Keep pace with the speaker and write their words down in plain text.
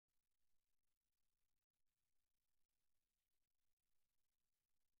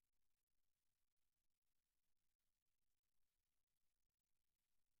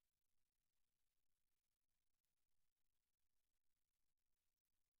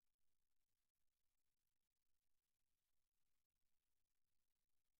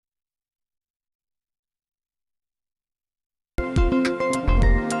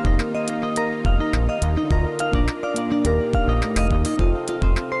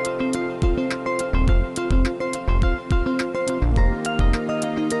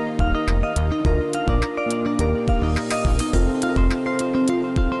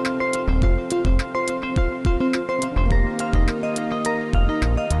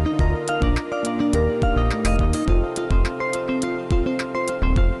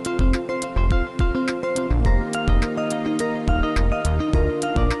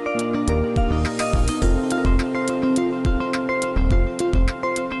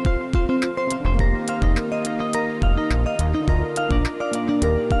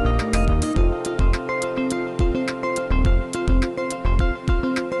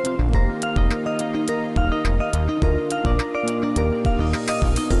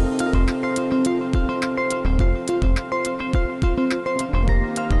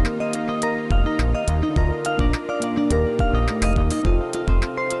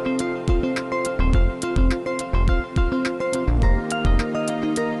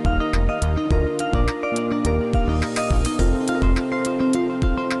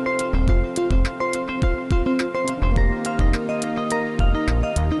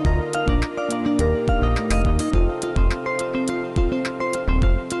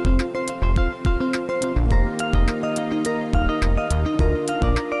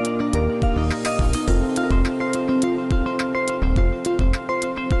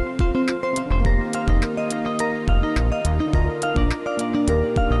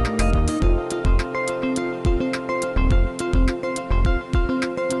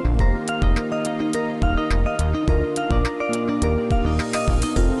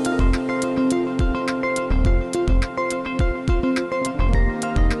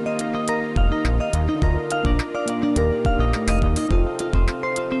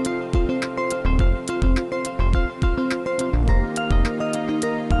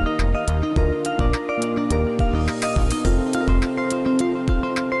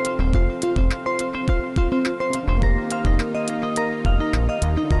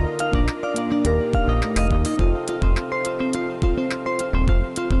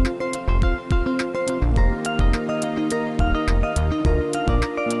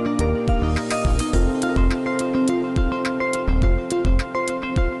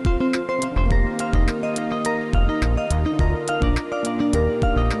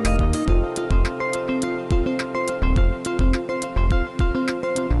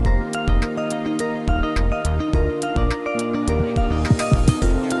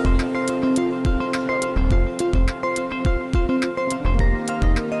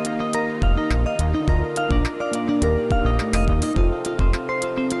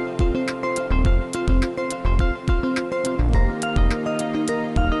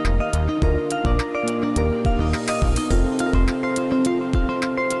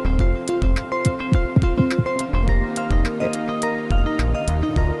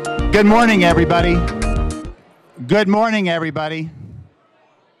Good morning, everybody. Good morning, everybody.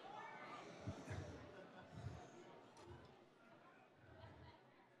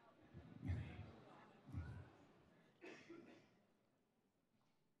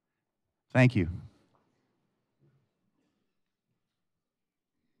 Thank you.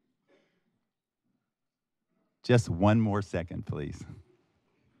 Just one more second, please.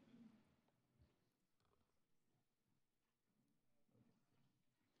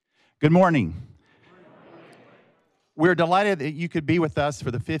 Good morning. We're delighted that you could be with us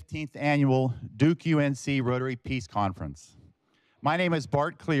for the 15th Annual Duke-UNC Rotary Peace Conference. My name is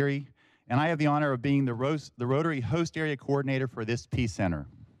Bart Cleary, and I have the honor of being the Rotary Host Area Coordinator for this Peace Center.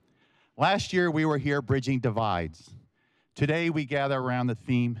 Last year, we were here bridging divides. Today, we gather around the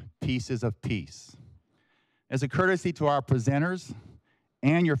theme, Pieces of Peace. As a courtesy to our presenters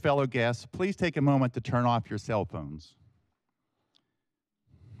and your fellow guests, please take a moment to turn off your cell phones.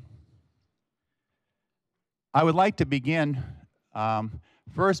 I would like to begin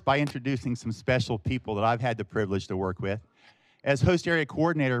first by introducing some special people that I've had the privilege to work with. As host area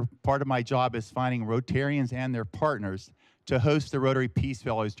coordinator, part of my job is finding Rotarians and their partners to host the Rotary Peace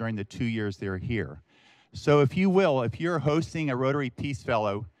Fellows during the 2 years they're here. So if you're hosting a Rotary Peace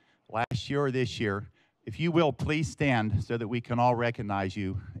Fellow last year or this year, if you will, please stand so that we can all recognize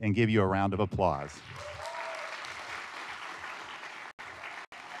you and give you a round of applause.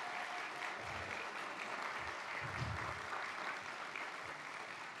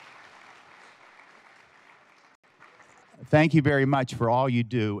 Thank you very much for all you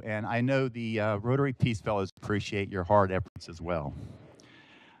do, and I know the Rotary Peace Fellows appreciate your hard efforts as well.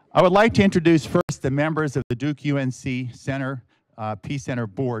 I would like to introduce first the members of the Duke-UNC Center, Peace Center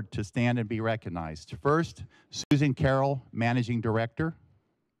Board to stand and be recognized. First, Susan Carroll, Managing Director.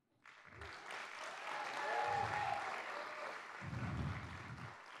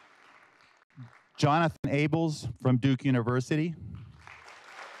 Jonathan Abels from Duke University.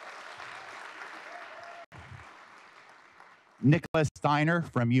 Nicholas Steiner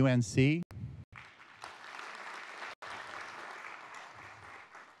from UNC.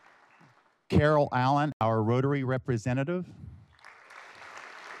 Carol Allen, our Rotary representative.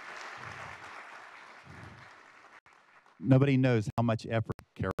 Nobody knows how much effort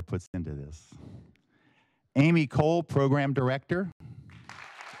Carol puts into this. Amy Cole, Program Director.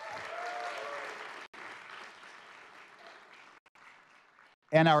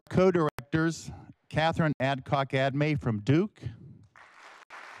 And our co-directors, Catherine Adcock-Admay from Duke,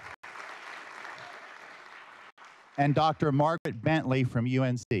 and Dr. Margaret Bentley from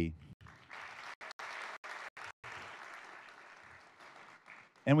UNC.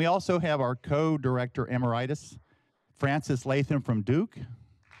 And we also have our co-director emeritus, Francis Latham from Duke,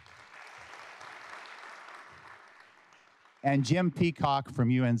 and Jim Peacock from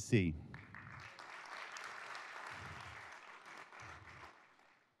UNC.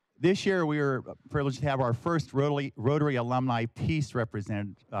 This year, we were privileged to have our first Rotary Alumni Peace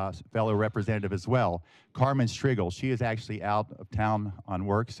Fellow representative as well, Carmen Strigel. She is actually out of town on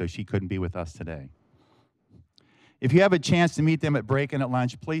work, so she couldn't be with us today. If you have a chance to meet them at break and at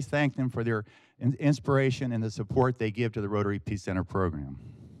lunch, please thank them for their inspiration and the support they give to the Rotary Peace Center program.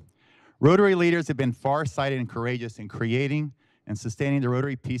 Rotary leaders have been far-sighted and courageous in creating and sustaining the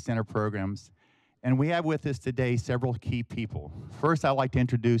Rotary Peace Center programs. And we have with us today several key people. First, I'd like to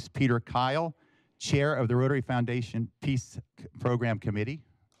introduce Peter Kyle, Chair of the Rotary Foundation Peace Program Committee.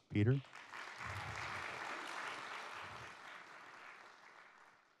 Peter.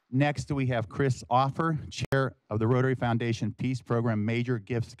 Next, we have Chris Offer, Chair of the Rotary Foundation Peace Program Major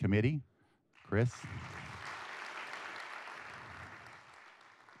Gifts Committee. Chris.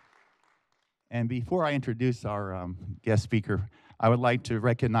 And before I introduce our guest speaker, I would like to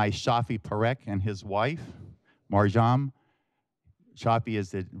recognize Shafi Parek and his wife, Marjam. Shafi is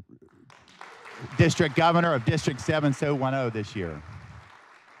the District Governor of District 7010 this year.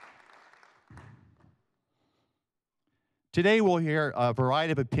 Today we'll hear a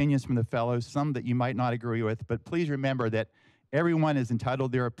variety of opinions from the fellows, some that you might not agree with, but please remember that everyone is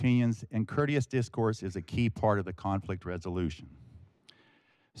entitled to their opinions, and courteous discourse is a key part of the conflict resolution.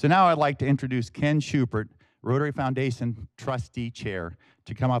 So now I'd like to introduce Ken Schubert, Rotary Foundation Trustee Chair,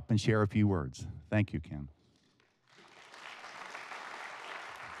 to come up and share a few words. Thank you, Ken.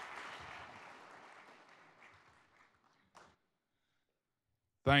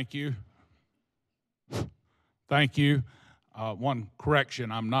 Thank you. Thank you. One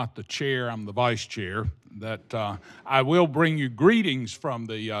correction, I'm not the chair, I'm the vice chair. I will bring you greetings from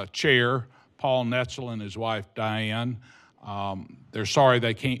the chair, Paul Netzel, and his wife, Diane. They're sorry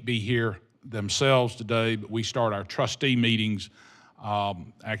they can't be here themselves today, but we start our trustee meetings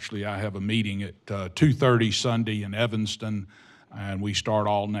Actually, I have a meeting at 2:30 Sunday in Evanston, and we start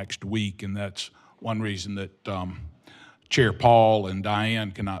all next week, and that's one reason that Chair Paul and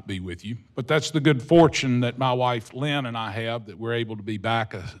Diane cannot be with you. But that's the good fortune that my wife Lynn and I have, that we're able to be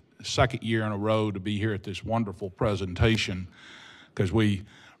back a second year in a row to be here at this wonderful presentation, because we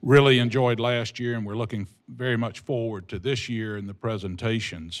really enjoyed last year and we're looking very much forward to this year in the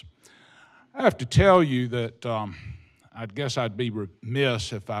presentations. I have to tell you that I guess I'd be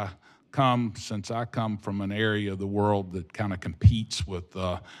remiss if since I come from an area of the world that kind of competes with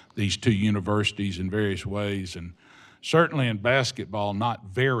these two universities in various ways, and certainly in basketball, not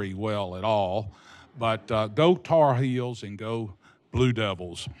very well at all, but go Tar Heels and go Blue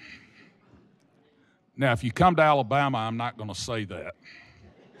Devils. Now, if you come to Alabama, I'm not going to say that.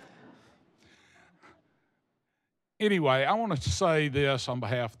 Anyway, I want to say this on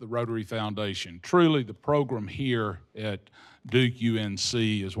behalf of the Rotary Foundation. Truly, the program here at Duke-UNC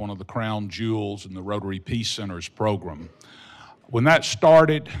is one of the crown jewels in the Rotary Peace Center's program. When that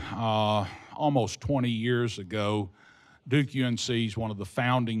started almost 20 years ago, Duke-UNC is one of the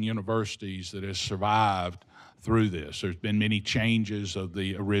founding universities that has survived through this. There's been many changes of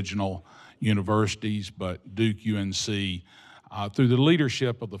the original universities, but Duke-UNC, through the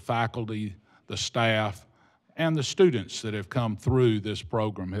leadership of the faculty, the staff, and the students that have come through this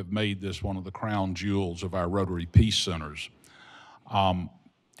program, have made this one of the crown jewels of our Rotary Peace Centers.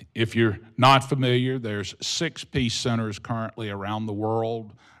 If you're not familiar, there's 6 peace centers currently around the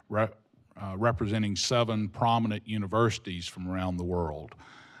world, representing 7 prominent universities from around the world.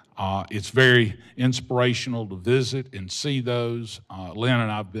 It's very inspirational to visit and see those. Lynn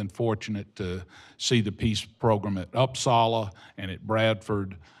and I have been fortunate to see the peace program at Uppsala and at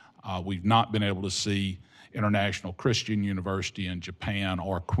Bradford. We've not been able to see International Christian University in Japan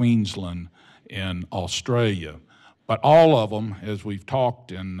or Queensland in Australia. But all of them, as we've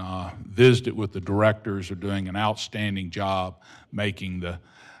talked and visited with the directors, are doing an outstanding job making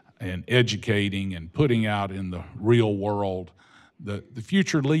and educating and putting out in the real world the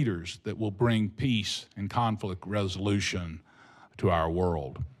future leaders that will bring peace and conflict resolution to our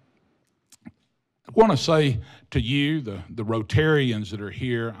world. I want to say to you, the Rotarians that are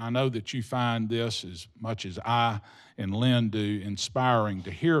here, I know that you find this, as much as I and Lynn do, inspiring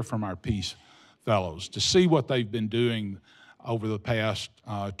to hear from our Peace Fellows, to see what they've been doing over the past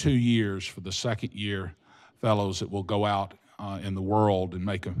 2 years for the second year fellows that will go out in the world and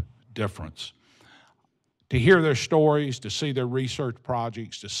make a difference. To hear their stories, to see their research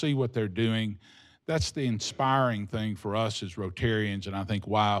projects, to see what they're doing, that's the inspiring thing for us as Rotarians, and I think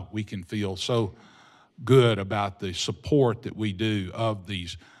why we can feel so good about the support that we do of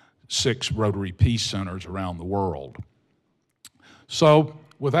these 6 Rotary Peace Centers around the world. So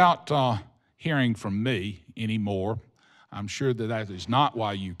without hearing from me anymore, I'm sure that that is not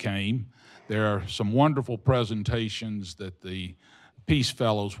why you came. There are some wonderful presentations that the Peace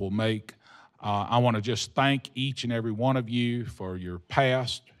Fellows will make. I want to just thank each and every one of you for your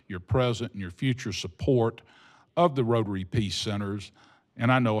past, your present, and your future support of the Rotary Peace Centers.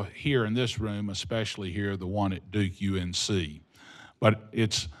 And I know here in this room, especially here, the one at Duke-UNC. But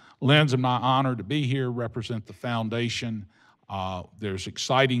it's Lynn's and my honor to be here, represent the foundation. There's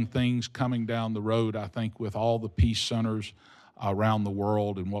exciting things coming down the road, I think, with all the peace centers around the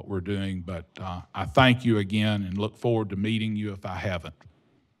world and what we're doing. But I thank you again and look forward to meeting you if I haven't.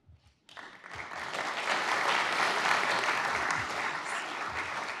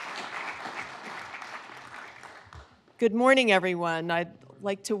 Good morning, everyone. I'd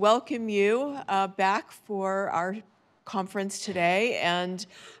like to welcome you back for our conference today, and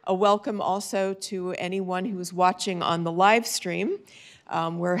a welcome also to anyone who's watching on the live stream.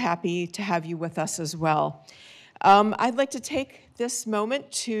 We're happy to have you with us as well. I'd like to take this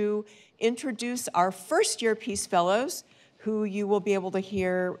moment to introduce our first-year Peace Fellows, who you will be able to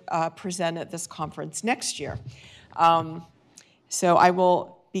hear present at this conference next year. So I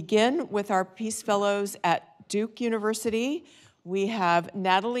will begin with our Peace Fellows at Duke University. We have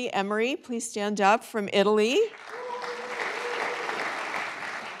Natalie Emery, please stand up, from Italy.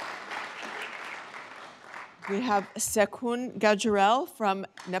 We have Sekun Gajrel from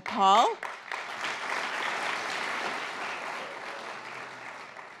Nepal.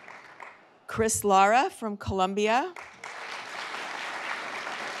 Chris Lara from Colombia.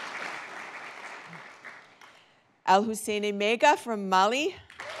 Al Hussein Mega from Mali.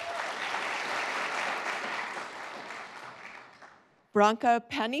 Branka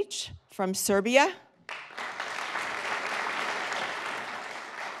Panic from Serbia.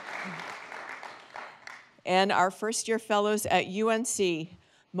 And our first-year fellows at UNC,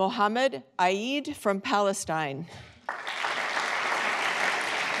 Mohammed Aid from Palestine.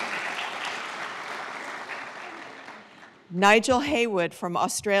 Nigel Haywood from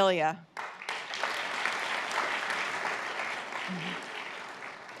Australia.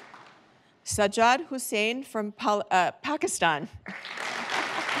 Sajjad Hussain from Pakistan.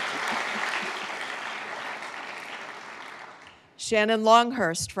 Shannon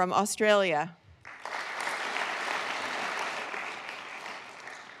Longhurst from Australia.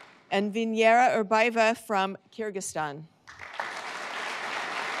 And Vinyera Urbaeva from Kyrgyzstan.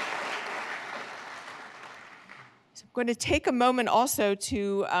 So I'm going to take a moment also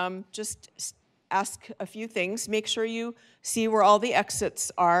to just ask a few things. Make sure you see where all the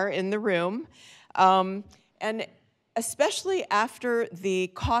exits are in the room. And especially after the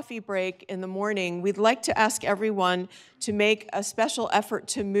coffee break in the morning, we'd like to ask everyone to make a special effort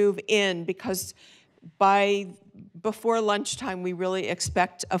to move in, because before lunchtime, we really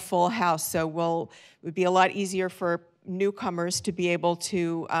expect a full house. So it would be a lot easier for newcomers to be able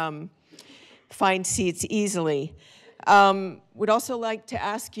to find seats easily. We'd also like to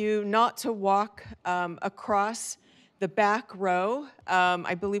ask you not to walk across the back row.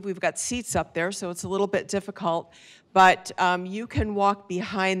 I believe we've got seats up there, so it's a little bit difficult, but you can walk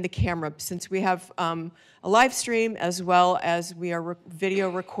behind the camera. Since we have a live stream as well as we are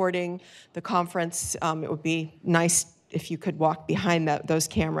video recording the conference, it would be nice if you could walk behind those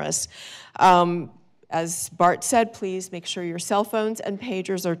cameras. As Bart said, please make sure your cell phones and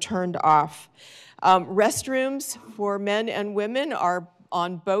pagers are turned off. Restrooms for men and women are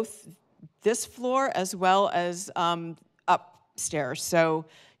on both this floor as well as upstairs, so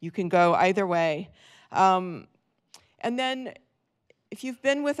you can go either way. And then if you've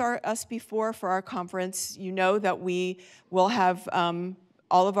been with us before for our conference, you know that we will have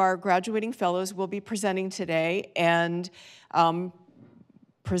all of our graduating fellows will be presenting today, and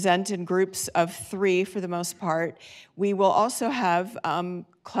present in groups of 3 for the most part. We will also have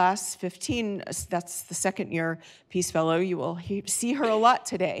class 15, that's the second year Peace Fellow. You will see her a lot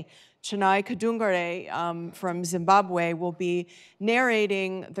today. Chennai Kadungare from Zimbabwe will be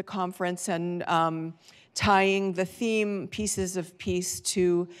narrating the conference and tying the theme Pieces of Peace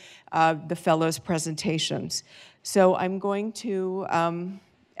to the fellows' presentations. So I'm going to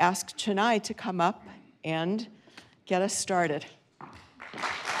ask Chennai to come up and get us started.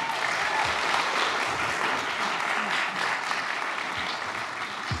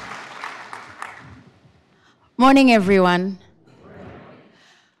 Morning, everyone.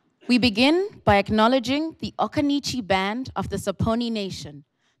 We begin by acknowledging the Okanichi Band of the Saponi Nation,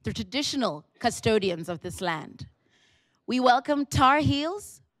 the traditional custodians of this land. We welcome Tar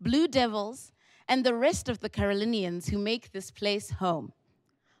Heels, Blue Devils, and the rest of the Carolinians who make this place home.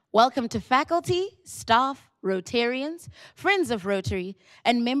 Welcome to faculty, staff, Rotarians, friends of Rotary,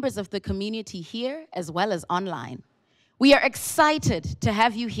 and members of the community here as well as online. We are excited to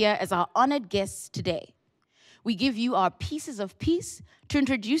have you here as our honored guests today. We give you our Pieces of Peace to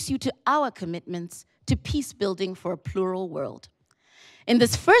introduce you to our commitments to peace building for a plural world. In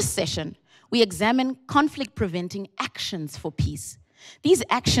this first session, we examine conflict-preventing actions for peace. These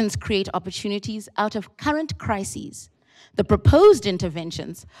actions create opportunities out of current crises. The proposed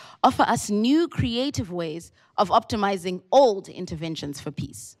interventions offer us new creative ways of optimizing old interventions for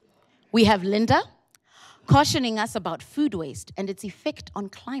peace. We have Linda cautioning us about food waste and its effect on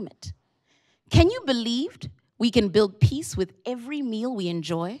climate. Can you believe we can build peace with every meal we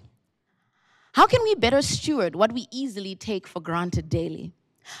enjoy? How can we better steward what we easily take for granted daily?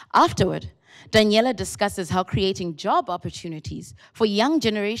 Afterward, Daniela discusses how creating job opportunities for young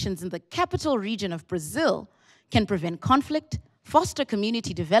generations in the capital region of Brazil can prevent conflict, foster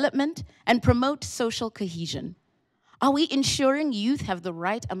community development, and promote social cohesion. Are we ensuring youth have the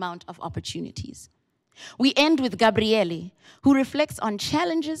right amount of opportunities? We end with Gabriele, who reflects on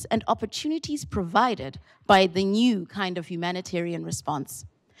challenges and opportunities provided by the new kind of humanitarian response.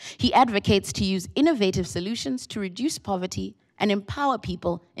 He advocates to use innovative solutions to reduce poverty and empower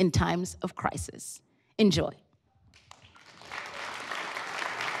people in times of crisis. Enjoy.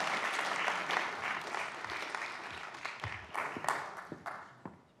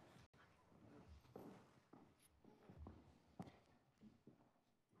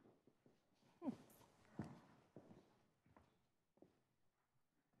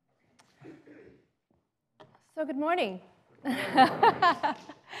 So good morning. It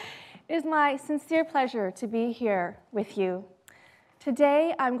is my sincere pleasure to be here with you.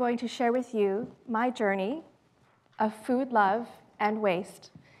 Today, I'm going to share with you my journey of food love and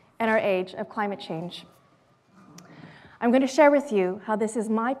waste in our age of climate change. I'm going to share with you how this is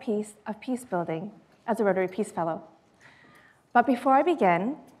my piece of peace building as a Rotary Peace Fellow. But before I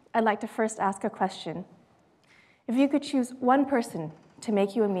begin, I'd like to first ask a question. If you could choose one person to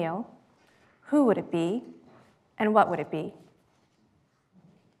make you a meal, who would it be and what would it be?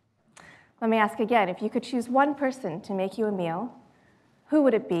 Let me ask again, if you could choose one person to make you a meal, who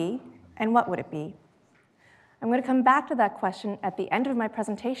would it be, and what would it be? I'm going to come back to that question at the end of my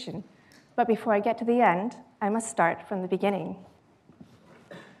presentation, but before I get to the end, I must start from the beginning.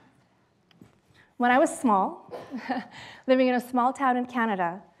 When I was small, living in a small town in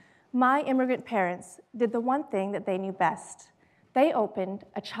Canada, my immigrant parents did the one thing that they knew best. They opened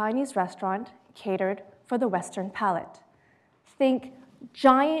a Chinese restaurant catered for the Western palate. Think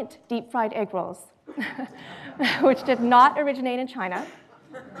giant deep-fried egg rolls, which did not originate in China.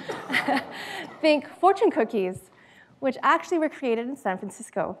 Think fortune cookies, which actually were created in San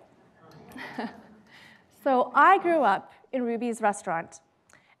Francisco. So I grew up in Ruby's restaurant.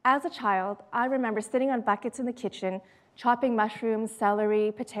 As a child, I remember sitting on buckets in the kitchen, chopping mushrooms,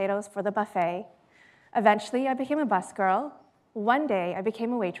 celery, potatoes for the buffet. Eventually, I became a busgirl. One day, I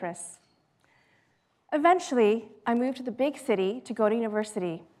became a waitress. Eventually, I moved to the big city to go to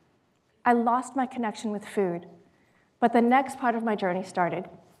university. I lost my connection with food, but the next part of my journey started.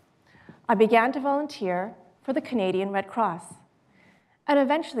 I began to volunteer for the Canadian Red Cross. And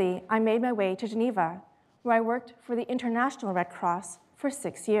eventually, I made my way to Geneva, where I worked for the International Red Cross for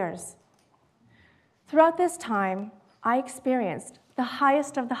 6 years. Throughout this time, I experienced the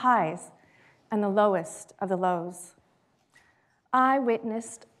highest of the highs and the lowest of the lows. I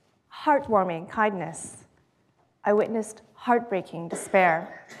witnessed heartwarming kindness. I witnessed heartbreaking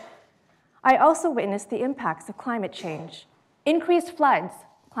despair. I also witnessed the impacts of climate change. Increased floods,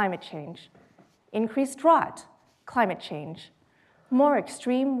 climate change. Increased drought, climate change. More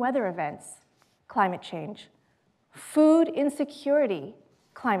extreme weather events, climate change. Food insecurity,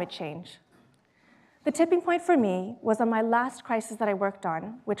 climate change. The tipping point for me was on my last crisis that I worked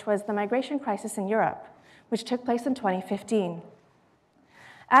on, which was the migration crisis in Europe, which took place in 2015.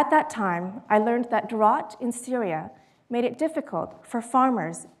 At that time, I learned that drought in Syria made it difficult for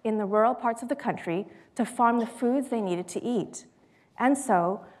farmers in the rural parts of the country to farm the foods they needed to eat. And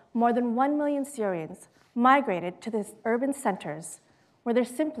so, more than 1 million Syrians migrated to these urban centers where there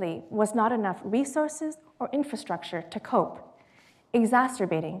simply was not enough resources or infrastructure to cope,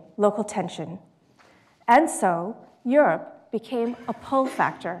 exacerbating local tension. And so, Europe became a pull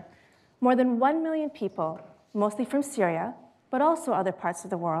factor. More than 1 million people, mostly from Syria, but also other parts of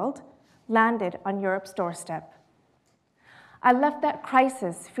the world, landed on Europe's doorstep. I left that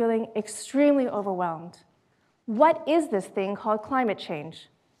crisis feeling extremely overwhelmed. What is this thing called climate change?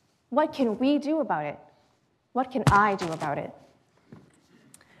 What can we do about it? What can I do about it?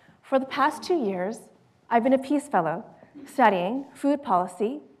 For the past 2 years, I've been a Peace Fellow studying food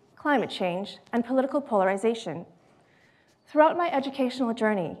policy, climate change, and political polarization. Throughout my educational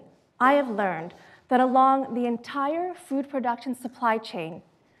journey, I have learned that along the entire food production supply chain,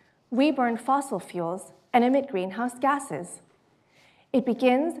 we burn fossil fuels and emit greenhouse gases. It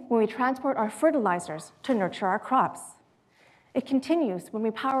begins when we transport our fertilizers to nurture our crops. It continues when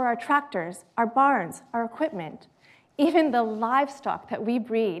we power our tractors, our barns, our equipment. Even the livestock that we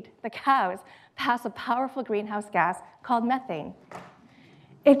breed, the cows, pass a powerful greenhouse gas called methane.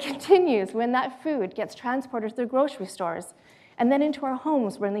 It continues when that food gets transported through grocery stores and then into our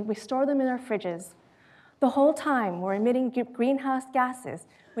homes when we store them in our fridges. The whole time, we're emitting greenhouse gases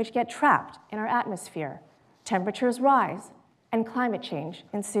which get trapped in our atmosphere. Temperatures rise, and climate change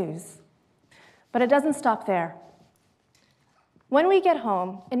ensues. But it doesn't stop there. When we get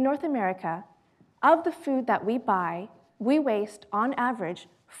home in North America, of the food that we buy, we waste, on average,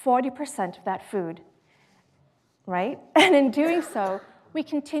 40% of that food, right? And in doing so, we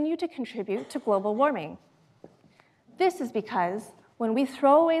continue to contribute to global warming. This is because when we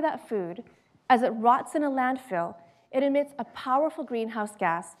throw away that food, as it rots in a landfill, it emits a powerful greenhouse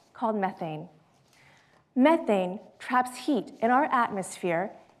gas called methane. Methane traps heat in our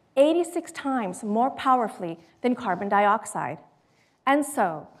atmosphere 86 times more powerfully than carbon dioxide. And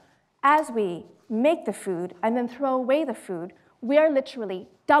so, as we make the food and then throw away the food, we are literally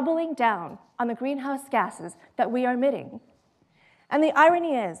doubling down on the greenhouse gases that we are emitting. And the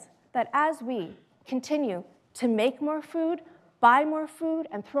irony is that as we continue to make more food, buy more food,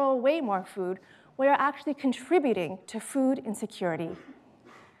 and throw away more food, we are actually contributing to food insecurity.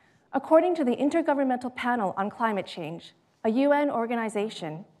 According to the Intergovernmental Panel on Climate Change, a UN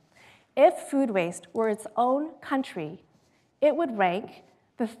organization, if food waste were its own country, it would rank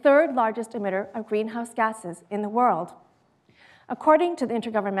the third largest emitter of greenhouse gases in the world. According to the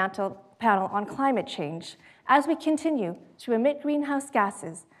Intergovernmental Panel on Climate Change, as we continue to emit greenhouse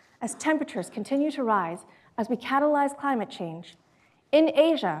gases, as temperatures continue to rise, as we catalyze climate change, in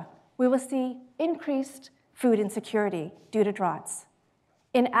Asia, we will see increased food insecurity due to droughts.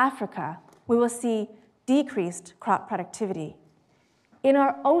 In Africa, we will see decreased crop productivity. In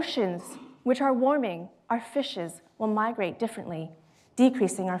our oceans, which are warming, our fishes will migrate differently,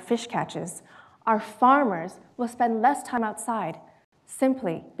 decreasing our fish catches. Our farmers will spend less time outside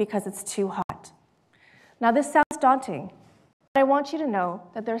simply because it's too hot. Now, this sounds daunting, but I want you to know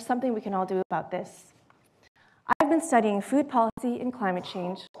that there's something we can all do about this. I've been studying food policy and climate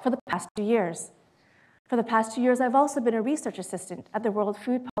change for the past 2 years. For the past 2 years, I've also been a research assistant at the World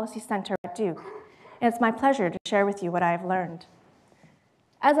Food Policy Center at Duke, and it's my pleasure to share with you what I have learned.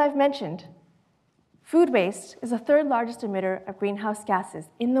 As I've mentioned, food waste is the third largest emitter of greenhouse gases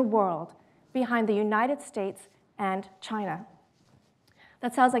in the world, behind the United States and China.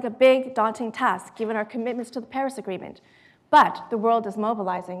 That sounds like a big, daunting task given our commitments to the Paris Agreement, but the world is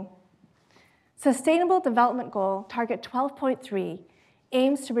mobilizing. Sustainable Development Goal Target 12.3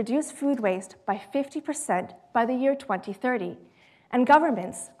 aims to reduce food waste by 50% by the year 2030, and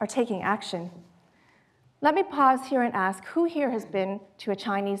governments are taking action. Let me pause here and ask who here has been to a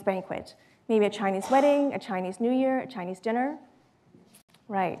Chinese banquet? Maybe a Chinese wedding, a Chinese New Year, a Chinese dinner?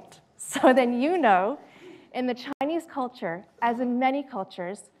 Right. So then you know, in the Chinese culture, as in many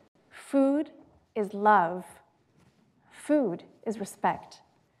cultures, food is love. Food is respect.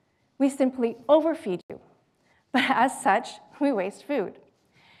 We simply overfeed you, but as such, we waste food.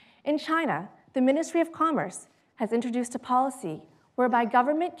 In China, the Ministry of Commerce has introduced a policy whereby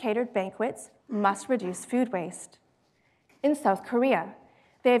government-catered banquets must reduce food waste. In South Korea,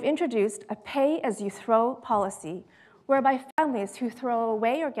 they have introduced a pay-as-you-throw policy whereby families who throw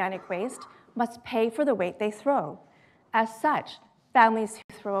away organic waste must pay for the weight they throw. As such, families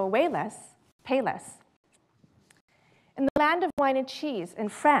who throw away less pay less. In the land of wine and cheese in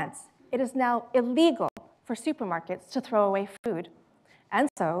France, it is now illegal for supermarkets to throw away food. And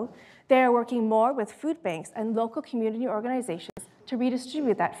so, they are working more with food banks and local community organizations to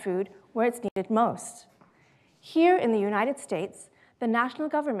redistribute that food where it's needed most. Here in the United States, the national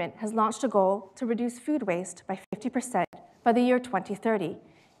government has launched a goal to reduce food waste by 50% by the year 2030,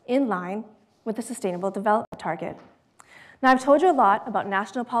 in line with the Sustainable Development Target. Now, I've told you a lot about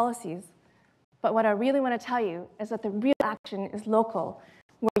national policies, but what I really want to tell you is that the real action is local,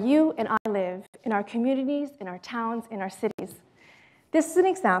 where you and I live, in our communities, in our towns, in our cities. This is an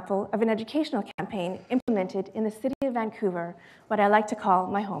example of an educational campaign implemented in the city of Vancouver, what I like to call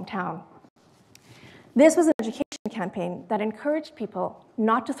my hometown. This was an education campaign that encouraged people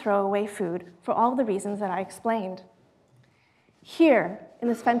not to throw away food for all the reasons that I explained. Here, in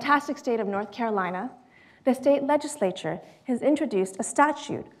this fantastic state of North Carolina, the state legislature has introduced a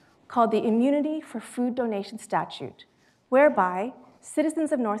statute called the Immunity for Food Donation Statute, whereby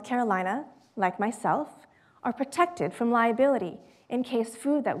citizens of North Carolina, like myself, are protected from liability in case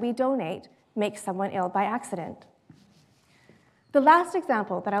food that we donate makes someone ill by accident. The last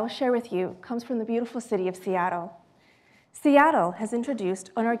example that I will share with you comes from the beautiful city of Seattle. Seattle has introduced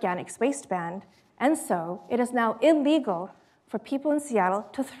an organics waste ban, and so it is now illegal for people in Seattle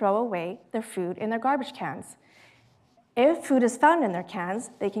to throw away their food in their garbage cans. If food is found in their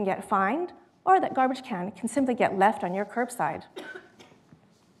cans, they can get fined, or that garbage can can simply get left on your curbside.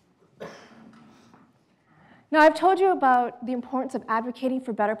 Now, I've told you about the importance of advocating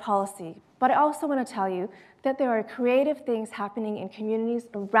for better policy, but I also want to tell you that there are creative things happening in communities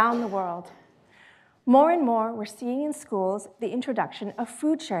around the world. More and more, we're seeing in schools the introduction of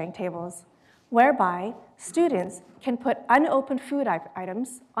food sharing tables, whereby students can put unopened food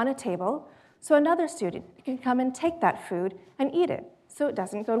items on a table so another student can come and take that food and eat it so it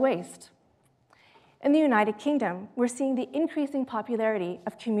doesn't go to waste. In the United Kingdom, we're seeing the increasing popularity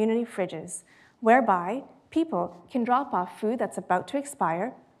of community fridges, whereby people can drop off food that's about to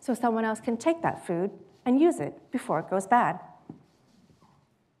expire so someone else can take that food and use it before it goes bad.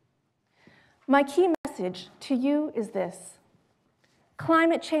 My key message to you is this: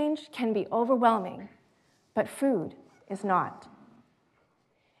 climate change can be overwhelming, but food is not.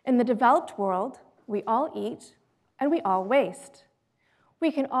 In the developed world, we all eat and we all waste.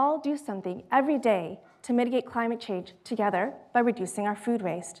 We can all do something every day to mitigate climate change together by reducing our food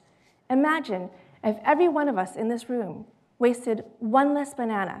waste. Imagine if every one of us in this room wasted one less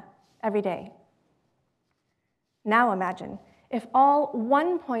banana every day. Now imagine if all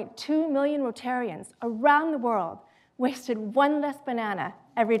 1.2 million Rotarians around the world wasted one less banana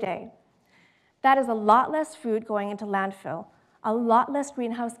every day. That is a lot less food going into landfill, a lot less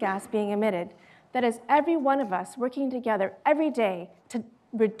greenhouse gas being emitted. That is every one of us working together every day to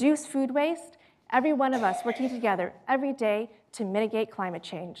reduce food waste, every one of us working together every day to mitigate climate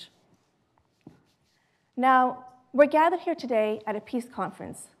change. Now, we're gathered here today at a peace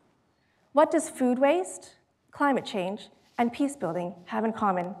conference. What does food waste, climate change, and peace building have in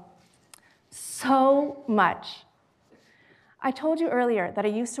common? so much. I told you earlier that I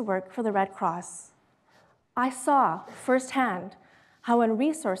used to work for the Red Cross. I saw firsthand how when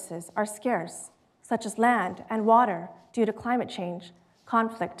resources are scarce, such as land and water due to climate change,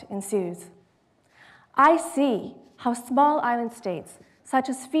 conflict ensues. I see how small island states, such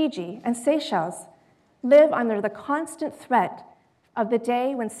as Fiji and Seychelles, live under the constant threat of the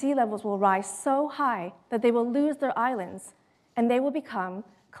day when sea levels will rise so high that they will lose their islands and they will become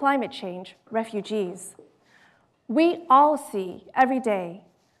climate change refugees. We all see every day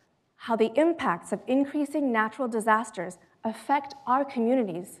how the impacts of increasing natural disasters affect our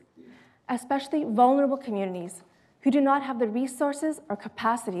communities, especially vulnerable communities who do not have the resources or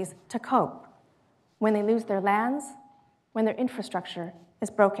capacities to cope when they lose their lands, when their infrastructure is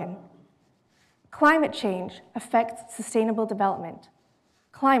broken. Climate change affects sustainable development.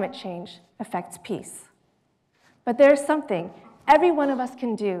 Climate change affects peace. But there's something every one of us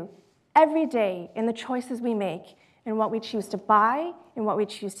can do every day in the choices we make, in what we choose to buy, in what we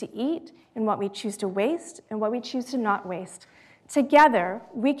choose to eat, in what we choose to waste, and what we choose to not waste. Together,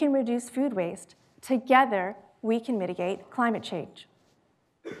 we can reduce food waste. Together, we can mitigate climate change.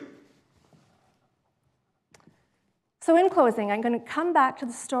 So in closing, I'm going to come back to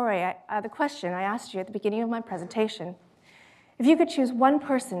the story, the question I asked you at the beginning of my presentation. If you could choose one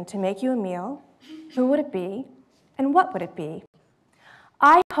person to make you a meal, who would it be, and what would it be?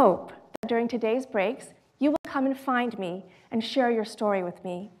 I hope that during today's breaks, you will come and find me and share your story with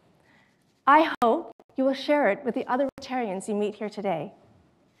me. I hope you will share it with the other Rotarians you meet here today.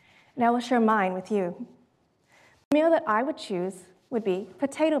 And I will share mine with you. The meal that I would choose would be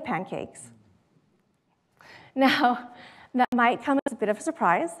potato pancakes. Now, that might come as a bit of a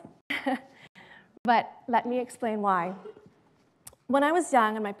surprise, but let me explain why. When I was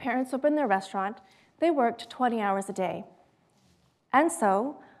young and my parents opened their restaurant, they worked 20 hours a day. And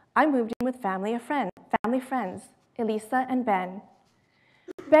so I moved in with family friends, Elisa and Ben.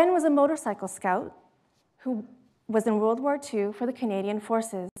 Ben was a motorcycle scout who was in World War II for the Canadian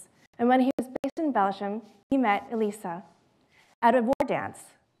Forces. And when he was based in Belgium, he met Elisa. At a war dance,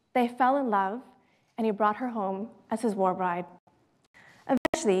 they fell in love, and he brought her home as his war bride.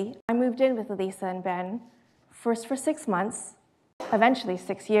 Eventually, I moved in with Elisa and Ben, first for 6 months, eventually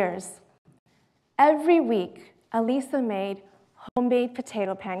 6 years. Every week, Elisa made homemade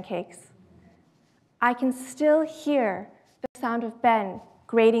potato pancakes. I can still hear the sound of Ben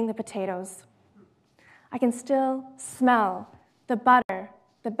grating the potatoes. I can still smell the butter,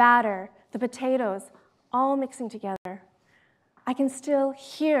 the batter, the potatoes all mixing together. I can still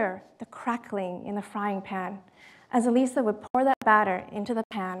hear the crackling in the frying pan as Elisa would pour that batter into the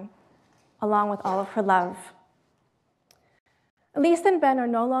pan along with all of her love. Elisa and Ben are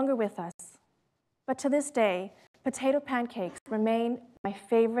no longer with us, but to this day, potato pancakes remain my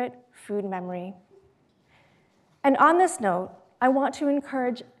favorite food memory. And on this note, I want to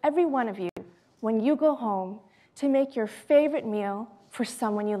encourage every one of you, when you go home, to make your favorite meal for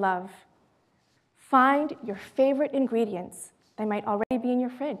someone you love. Find your favorite ingredients. They might already be in your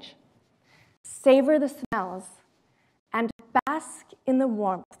fridge. Savor the smells and bask in the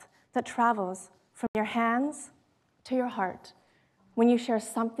warmth that travels from your hands to your heart when you share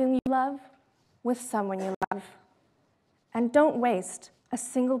something you love with someone you love. And don't waste a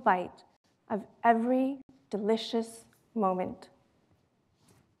single bite of every delicious moment.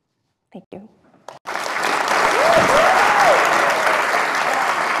 Thank you.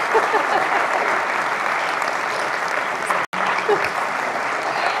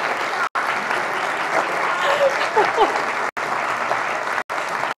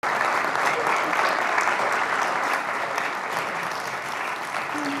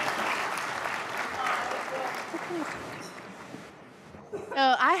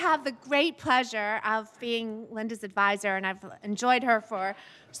 So I have the great pleasure of being Linda's advisor, and I've enjoyed her for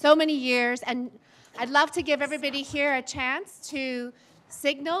so many years. And I'd love to give everybody here a chance to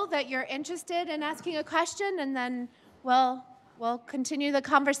signal that you're interested in asking a question, and then we'll continue the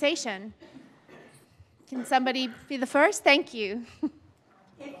conversation. Can somebody be the first? Thank you.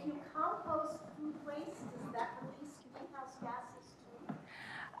 If you compost food waste, does that release greenhouse gases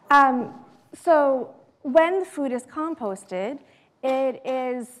too? So when the food is composted, it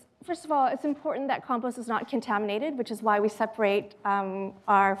is, first of all, it's important that compost is not contaminated, which is why we separate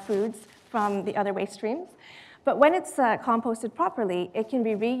our foods from the other waste streams. But when it's composted properly, it can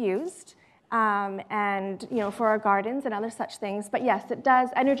be reused, and for our gardens and other such things. But yes, it does.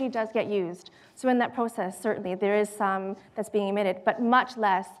 Energy does get used. So in that process, certainly there is some that's being emitted, but much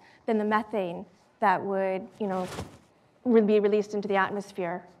less than the methane that would be released into the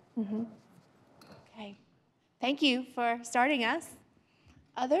atmosphere. Mm-hmm. Okay. Thank you for starting us.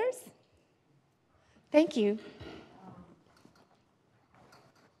 Others? Thank you.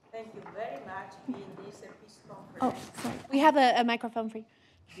 Thank you very much being this peace conference. Oh, sorry. We have a microphone for you.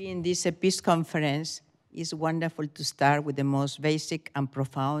 Being this peace conference, it's wonderful to start with the most basic and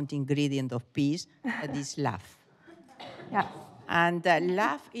profound ingredient of peace, that is love. Yeah. And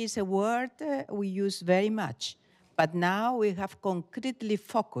love is a word we use very much. But now we have concretely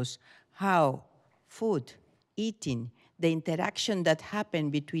focused how food, eating, the interaction that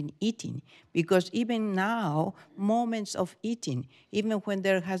happened between eating, because even now, moments of eating, even when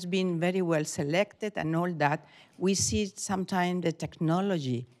there has been very well selected and all that, we see sometimes the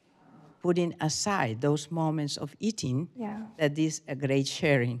technology putting aside those moments of eating, that is a great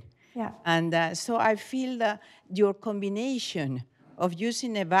sharing. Yeah. And so I feel that your combination of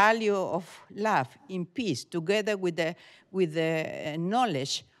using a value of love in peace together with the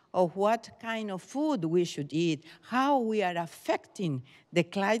knowledge of what kind of food we should eat, how we are affecting the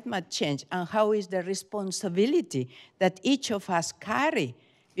climate change, and how is the responsibility that each of us carry,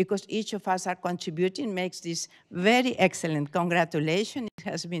 because each of us are contributing, makes this very excellent. Congratulations. It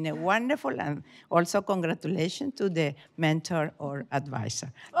has been a wonderful, and also congratulations to the mentor or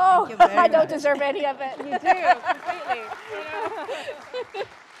advisor. Oh, Thank you very I don't much. deserve any of it. You do, completely.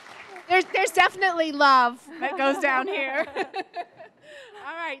 There's definitely love that goes down here.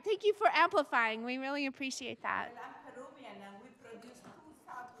 All right, thank you for amplifying. We really appreciate that. Well, I'm Peruvian, and we produce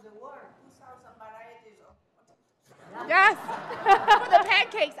 2,000 to the world, 2,000 varieties of... Yes, for the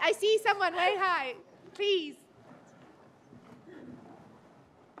pancakes. I see someone way high. Please.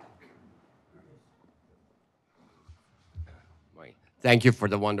 Thank you for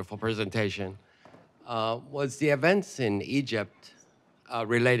the wonderful presentation. Was the events in Egypt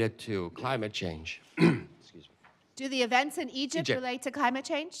related to climate change? Excuse me. Do the events in Egypt relate to climate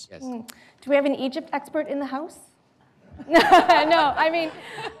change? Yes. Do we have an Egypt expert in the house? No, I mean,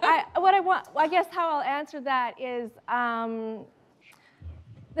 I guess how I'll answer that is,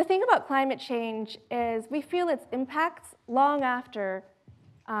 the thing about climate change is we feel its impacts long after,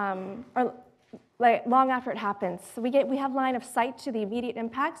 long after it happens. So we have line of sight to the immediate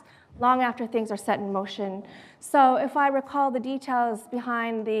impacts long after things are set in motion. So if I recall the details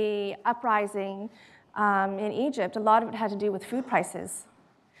behind the uprising in Egypt, a lot of it had to do with food prices.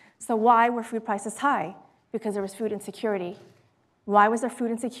 So why were food prices high? Because there was food insecurity. Why was there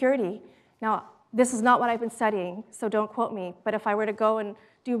food insecurity? Now, this is not what I've been studying, so don't quote me, but if I were to go and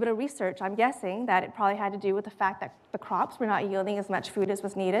do a bit of research, I'm guessing that it probably had to do with the fact that the crops were not yielding as much food as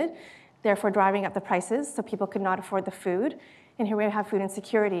was needed, therefore driving up the prices so people could not afford the food. And here we have food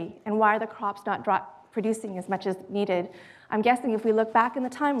insecurity. And why are the crops not producing as much as needed? I'm guessing if we look back in the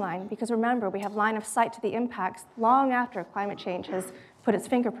timeline, because remember, we have line of sight to the impacts long after climate change has put its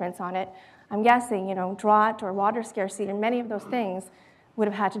fingerprints on it. I'm guessing, drought or water scarcity and many of those things would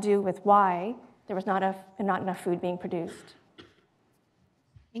have had to do with why there was not enough food being produced.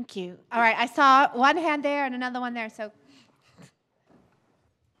 Thank you. All right, I saw one hand there and another one there, so.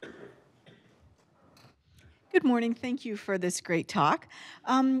 Good morning. Thank you for this great talk.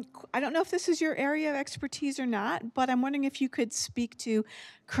 I don't know if this is your area of expertise or not, but I'm wondering if you could speak to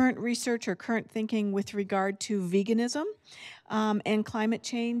current research or current thinking with regard to veganism and climate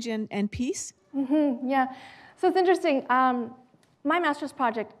change and peace. Yeah, so it's interesting. My master's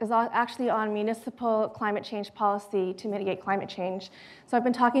project is actually on municipal climate change policy to mitigate climate change. So I've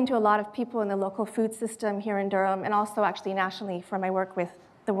been talking to a lot of people in the local food system here in Durham and also actually nationally for my work with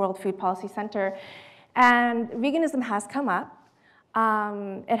the World Food Policy Center. And veganism has come up.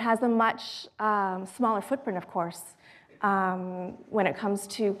 It has a much smaller footprint, of course, when it comes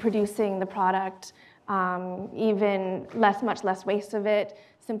to producing the product, even much less waste of it,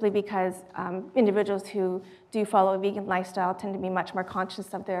 simply because individuals who do follow a vegan lifestyle tend to be much more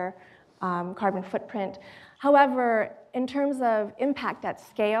conscious of their carbon footprint. However, in terms of impact at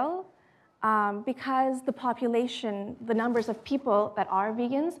scale, because the population, the numbers of people that are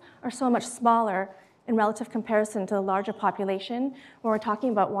vegans are so much smaller in relative comparison to the larger population, when we're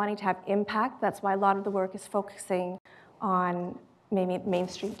talking about wanting to have impact, that's why a lot of the work is focusing on maybe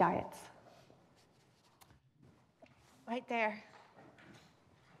mainstream diets. Right there.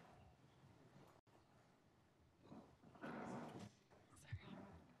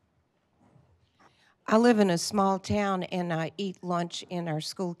 I live in a small town, and I eat lunch in our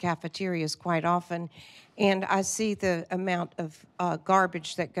school cafeterias quite often, and I see the amount of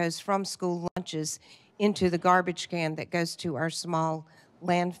garbage that goes from school lunches into the garbage can that goes to our small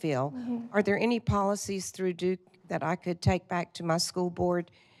landfill. Mm-hmm. Are there any policies through Duke that I could take back to my school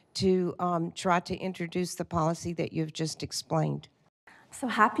board to try to introduce the policy that you've just explained? So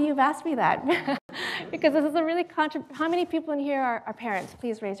happy you've asked me that, because this is a really how many people in here are parents?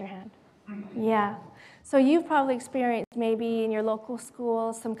 Please raise your hand. Yeah. So you've probably experienced maybe in your local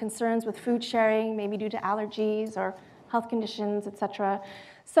school some concerns with food sharing, maybe due to allergies or health conditions, et cetera.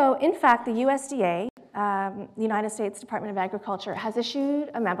 So in fact, the USDA, the United States Department of Agriculture, has issued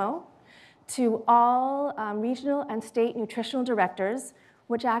a memo to all regional and state nutritional directors,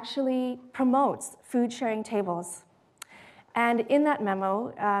 which actually promotes food sharing tables. And in that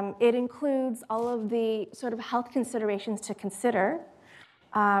memo, it includes all of the sort of health considerations to consider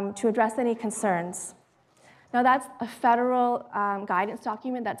to address any concerns. Now that's a federal guidance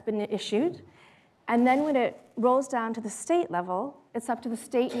document that's been issued. And then when it rolls down to the state level, it's up to the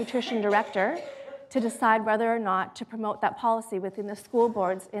state nutrition director to decide whether or not to promote that policy within the school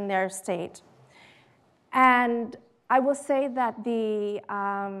boards in their state. And I will say that the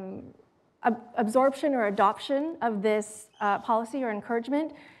absorption or adoption of this policy or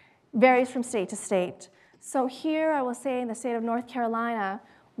encouragement varies from state to state. So here I will say in the state of North Carolina,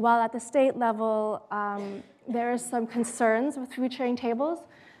 while at the state level there is some concerns with food sharing tables,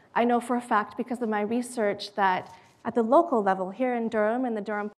 I know for a fact because of my research that at the local level here in Durham and the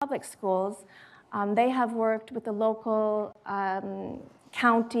Durham Public Schools, they have worked with the local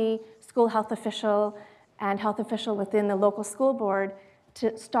county school health official and health official within the local school board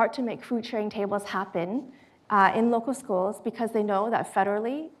to start to make food sharing tables happen in local schools because they know that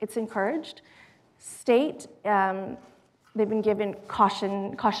federally it's encouraged. State, they've been given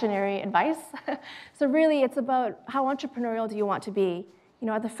cautionary advice. So really it's about how entrepreneurial do you want to be? You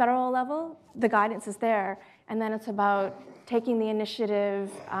know, at the federal level, the guidance is there, and then it's about taking the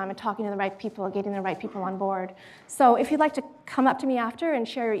initiative and talking to the right people, getting the right people on board. So if you'd like to come up to me after and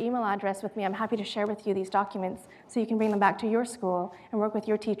share your email address with me, I'm happy to share with you these documents so you can bring them back to your school and work with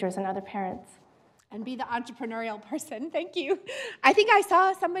your teachers and other parents. And be the entrepreneurial person. Thank you. I think I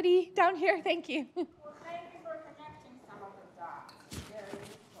saw somebody down here. Thank you. Well, thank you for connecting some of the dots. Very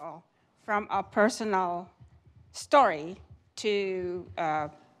useful. From a personal story to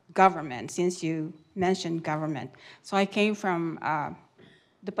government, since you mentioned government. So I came from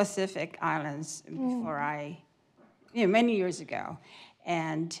the Pacific Islands before many years ago.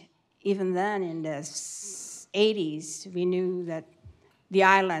 And even then in the 80s, we knew that the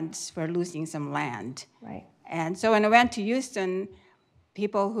islands were losing some land. Right. And so when I went to Houston,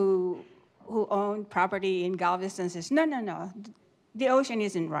 people who owned property in Galveston says, no, the ocean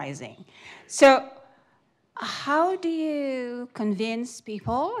isn't rising. So how do you convince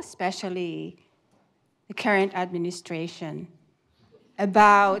people, especially the current administration,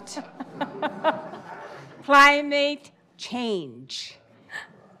 about climate change?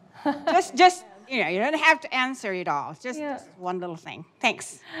 Just you don't have to answer it all. Just one little thing.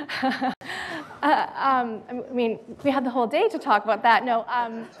 Thanks. I mean, we had the whole day to talk about that. No,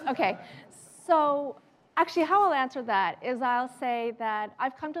 okay. So actually, how I'll answer that is I'll say that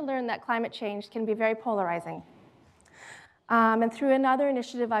I've come to learn that climate change can be very polarizing. And through another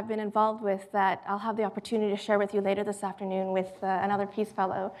initiative I've been involved with that I'll have the opportunity to share with you later this afternoon with another Peace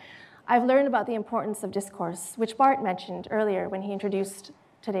Fellow, I've learned about the importance of discourse, which Bart mentioned earlier when he introduced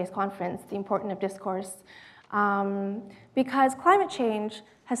today's conference, the importance of discourse. Because climate change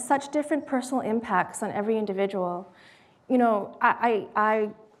has such different personal impacts on every individual. You know, I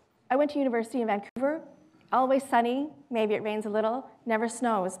went to university in Vancouver, always sunny, maybe it rains a little, never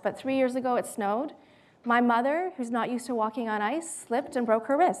snows, but 3 years ago it snowed. My mother, who's not used to walking on ice, slipped and broke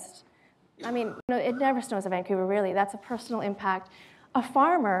her wrist. I mean, it never snows in Vancouver, really. That's a personal impact. A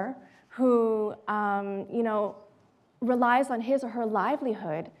farmer who, relies on his or her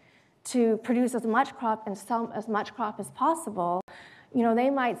livelihood to produce as much crop and sell as much crop as possible,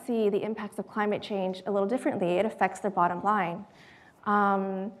 they might see the impacts of climate change a little differently. It affects their bottom line.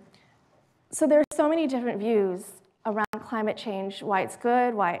 So there are so many different views around climate change, why it's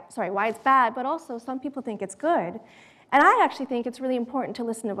good, why it's bad, but also some people think it's good. And I actually think it's really important to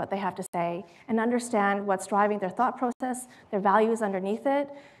listen to what they have to say and understand what's driving their thought process, their values underneath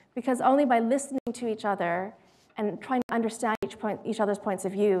it, because only by listening to each other and trying to understand each other's points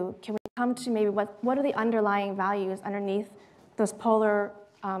of view can we come to maybe what are the underlying values underneath those polar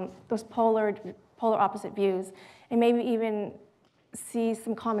opposite views, and maybe even see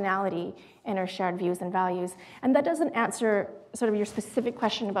some commonality in our shared views and values. And that doesn't answer sort of your specific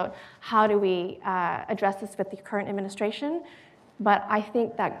question about how do we address this with the current administration, but I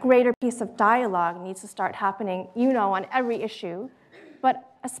think that greater piece of dialogue needs to start happening, on every issue,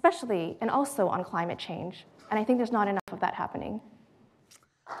 but especially and also on climate change. And I think there's not enough of that happening.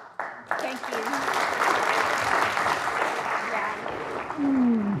 Thank you.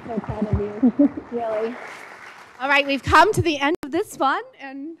 So proud of you, really. All right, we've come to the end of this one,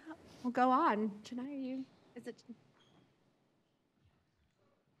 and we'll go on. Janai, is it?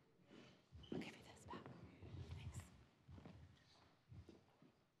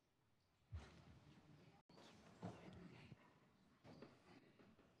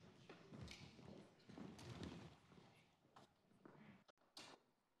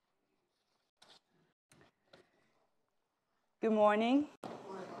 Good morning.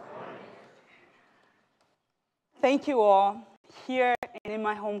 Thank you all here and in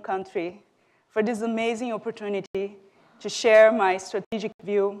my home country for this amazing opportunity to share my strategic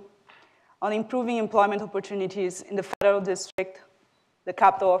view on improving employment opportunities in the Federal District, the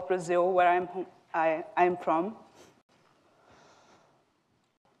capital of Brazil, where I am from.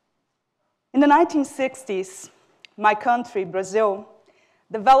 In the 1960s, my country, Brazil,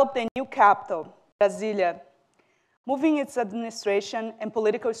 developed a new capital, Brasília, moving its administration and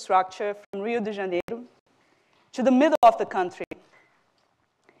political structure from Rio de Janeiro to the middle of the country.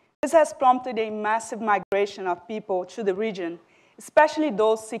 This has prompted a massive migration of people to the region, especially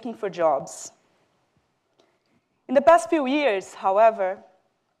those seeking for jobs. In the past few years, however,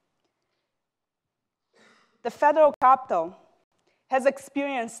 the federal capital has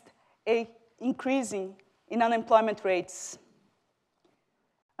experienced an increasing in unemployment rates.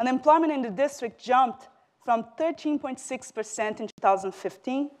 Unemployment in the district jumped from 13.6% in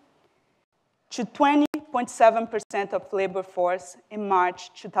 2015 to 20.7% of labor force in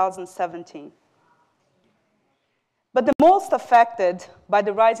March 2017. But the most affected by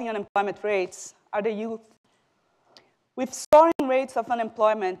the rising unemployment rates are the youth, with soaring rates of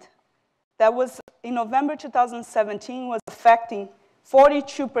unemployment that was, in November 2017, was affecting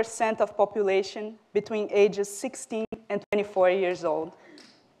 42% of population between ages 16 and 24 years old.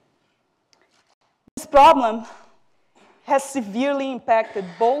 This problem has severely impacted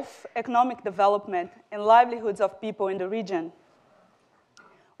both economic development and livelihoods of people in the region.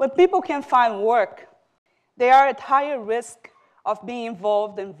 When people can't find work, they are at higher risk of being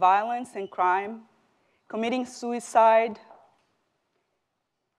involved in violence and crime, committing suicide,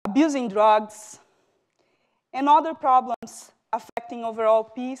 abusing drugs, and other problems affecting overall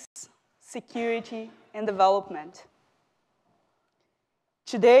peace, security, and development.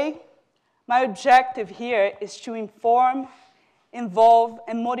 Today, my objective here is to inform, involve,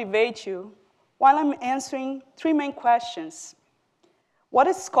 and motivate you while I'm answering three main questions. What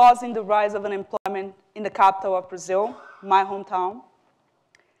is causing the rise of unemployment in the capital of Brazil, my hometown?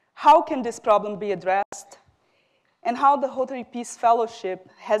 How can this problem be addressed? And how the Rotary Peace Fellowship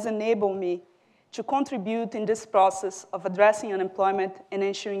has enabled me to contribute in this process of addressing unemployment and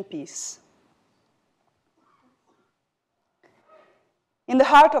ensuring peace. In the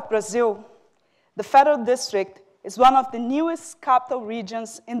heart of Brazil, the Federal District is one of the newest capital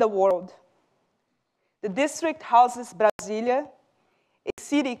regions in the world. The district houses Brasília, a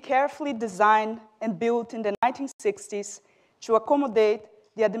city carefully designed and built in the 1960s to accommodate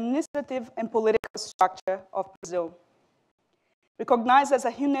the administrative and political structure of Brazil. Recognized as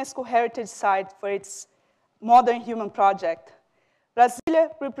a UNESCO heritage site for its modern human project, Brasília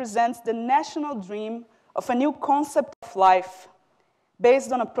represents the national dream of a new concept of life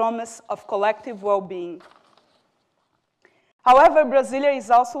based on a promise of collective well-being. However, Brasília is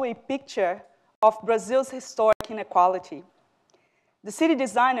also a picture of Brazil's historic inequality. The city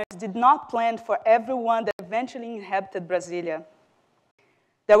designers did not plan for everyone that eventually inhabited Brasília.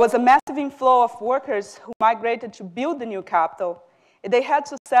 There was a massive inflow of workers who migrated to build the new capital, and they had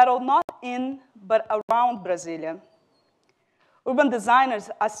to settle not in, but around Brasília. Urban designers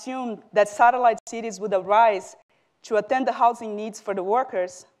assumed that satellite cities would arise to attend the housing needs for the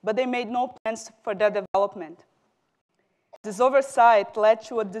workers, but they made no plans for their development. This oversight led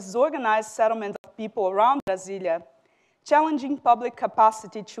to a disorganized settlement of people around Brasília, challenging public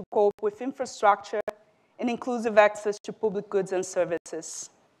capacity to cope with infrastructure and inclusive access to public goods and services.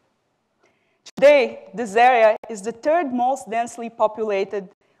 Today, this area is the third most densely populated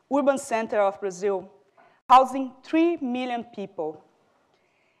urban center of Brazil, housing 3 million people.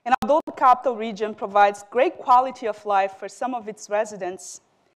 And although the capital region provides great quality of life for some of its residents,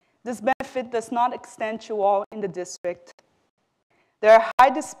 this benefit does not extend to all in the district. There are high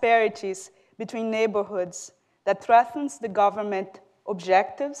disparities between neighborhoods that threatens the government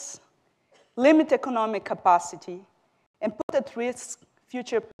objectives, limit economic capacity, and put at risk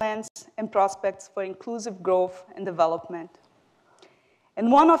future plans and prospects for inclusive growth and development.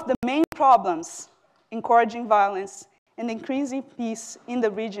 And one of the main problems encouraging violence and increasing peace in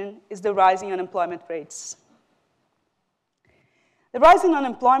the region is the rising unemployment rates. The rising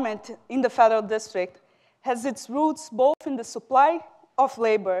unemployment in the Federal District has its roots both in the supply of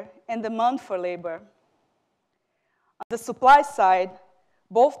labor and demand for labor. On the supply side,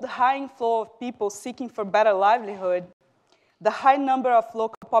 both the high inflow of people seeking for better livelihood, the high number of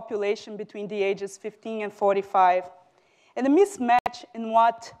local population between the ages 15 and 45, and the mismatch in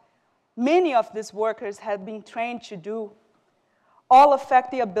what many of these workers have been trained to do, all affect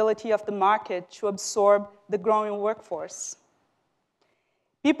the ability of the market to absorb the growing workforce.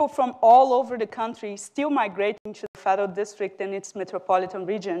 People from all over the country still migrating to the Federal District and its metropolitan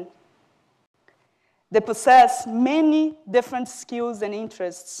region. They possess many different skills and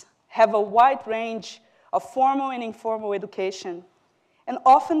interests, have a wide range of formal and informal education, and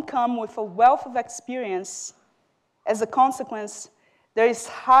often come with a wealth of experience. As a consequence, there is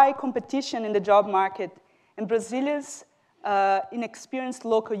high competition in the job market, and Brazilia's inexperienced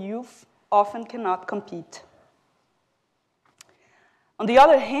local youth often cannot compete. On the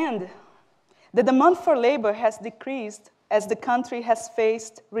other hand, the demand for labor has decreased as the country has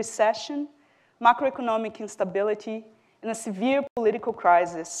faced recession, macroeconomic instability, and a severe political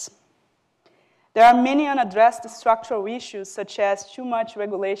crisis. There are many unaddressed structural issues, such as too much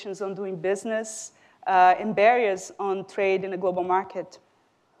regulations on doing business and barriers on trade in the global market.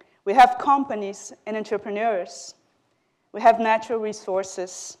 We have companies and entrepreneurs. We have natural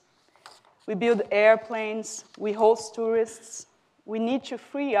resources. We build airplanes. We host tourists. We need to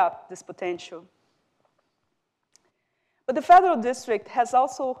free up this potential. But the Federal District has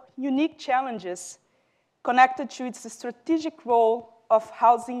also unique challenges connected to its strategic role of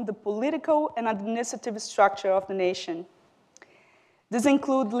housing the political and administrative structure of the nation. These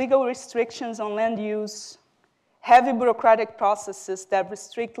include legal restrictions on land use, heavy bureaucratic processes that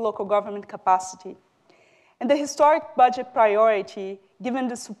restrict local government capacity, and the historic budget priority given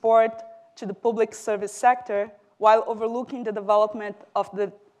the support to the public service sector while overlooking the development of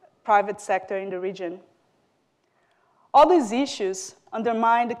the private sector in the region. All these issues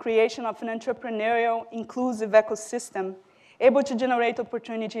undermine the creation of an entrepreneurial, inclusive ecosystem able to generate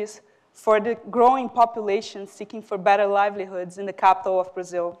opportunities for the growing population seeking for better livelihoods in the capital of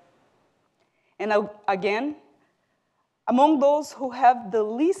Brazil. And again, among those who have the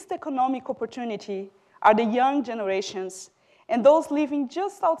least economic opportunity are the young generations and those living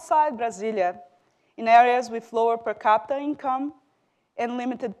just outside Brasilia in areas with lower per capita income and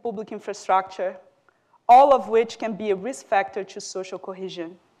limited public infrastructure, all of which can be a risk factor to social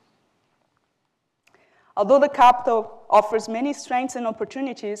cohesion. Although the capital offers many strengths and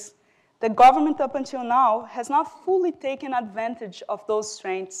opportunities, the government up until now has not fully taken advantage of those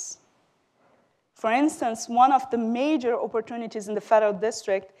strengths. For instance, one of the major opportunities in the Federal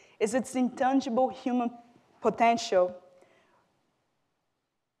District is its intangible human potential,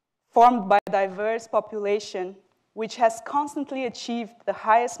 formed by a diverse population, which has constantly achieved the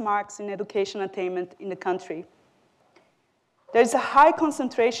highest marks in education attainment in the country. There is a high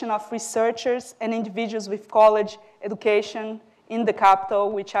concentration of researchers and individuals with college education in the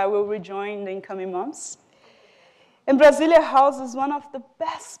capital, which I will rejoin in the incoming months. And Brasilia houses one of the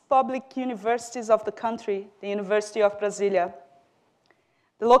best public universities of the country, the University of Brasilia.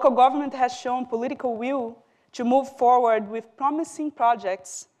 The local government has shown political will to move forward with promising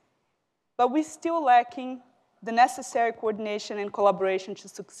projects, but we're still lacking the necessary coordination and collaboration to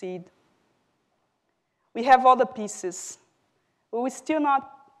succeed. We have all the pieces, but we still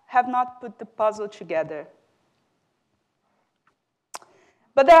have not put the puzzle together.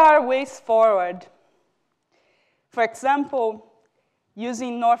 But there are ways forward. For example,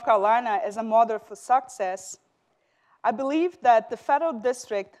 using North Carolina as a model for success, I believe that the Federal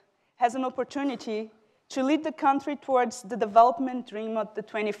District has an opportunity to lead the country towards the development dream of the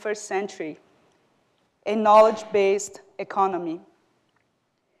 21st century, a knowledge-based economy.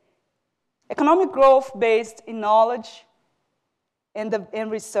 Economic growth based in knowledge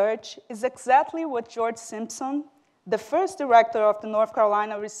and research is exactly what George Simpson, the first director of the North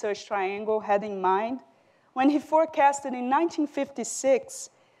Carolina Research Triangle, had in mind when he forecasted in 1956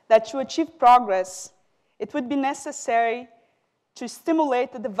 that to achieve progress, it would be necessary to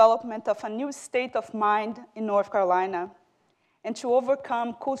stimulate the development of a new state of mind in North Carolina and to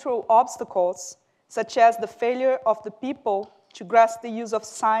overcome cultural obstacles such as the failure of the people to grasp the use of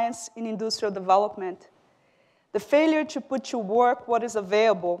science in industrial development, the failure to put to work what is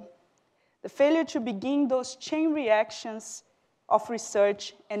available, the failure to begin those chain reactions of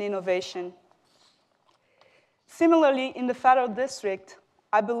research and innovation. Similarly, in the Federal District,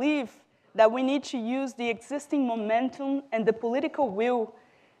 I believe that we need to use the existing momentum and the political will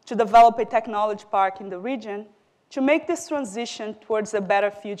to develop a technology park in the region to make this transition towards a better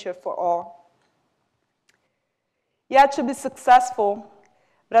future for all. Yet to be successful,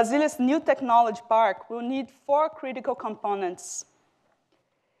 Brasilia's new technology park will need 4 critical components.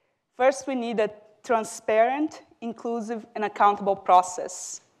 First, we need a transparent, inclusive, and accountable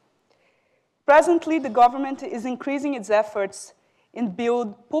process. Presently, the government is increasing its efforts in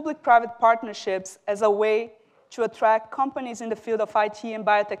build public-private partnerships as a way to attract companies in the field of IT and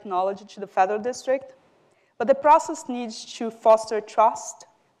biotechnology to the Federal District, but the process needs to foster trust,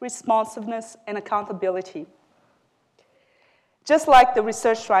 responsiveness, and accountability. Just like the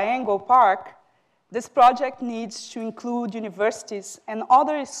Research Triangle Park, this project needs to include universities and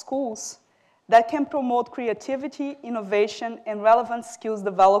other schools that can promote creativity, innovation, and relevant skills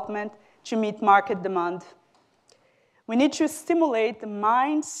development to meet market demand. We need to stimulate the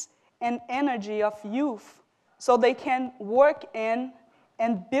minds and energy of youth so they can work in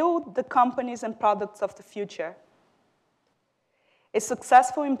and build the companies and products of the future. A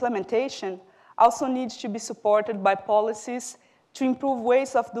successful implementation also needs to be supported by policies to improve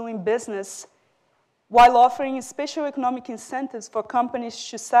ways of doing business while offering special economic incentives for companies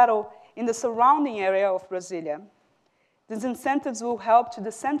to settle in the surrounding area of Brasilia. These incentives will help to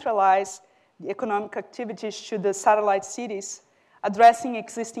decentralize the economic activities to the satellite cities, addressing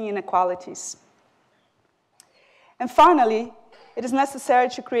existing inequalities. And finally, it is necessary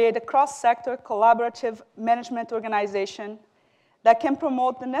to create a cross-sector collaborative management organization that can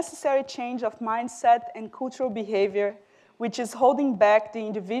promote the necessary change of mindset and cultural behavior, which is holding back the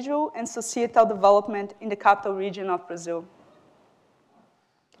individual and societal development in the capital region of Brazil.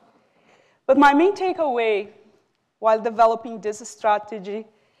 But my main takeaway while developing this strategy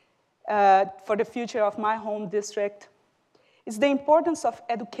for the future of my home district is the importance of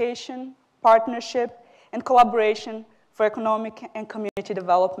education, partnership, and collaboration for economic and community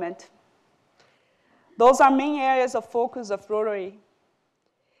development. Those are main areas of focus of Rotary.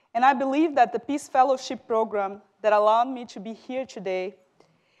 And I believe that the Peace Fellowship program that allowed me to be here today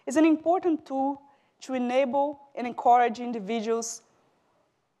is an important tool to enable and encourage individuals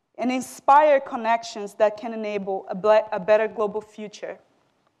and inspire connections that can enable a better global future.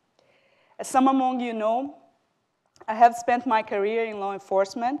 As some among you know, I have spent my career in law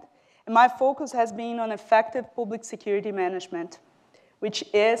enforcement, and my focus has been on effective public security management, which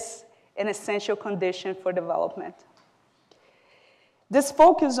is an essential condition for development. This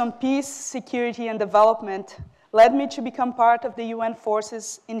focus on peace, security, and development led me to become part of the UN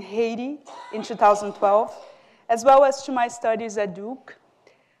forces in Haiti in 2012, as well as to my studies at Duke,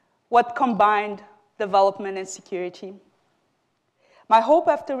 what combined development and security. My hope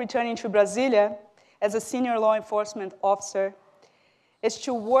after returning to Brasilia as a senior law enforcement officer is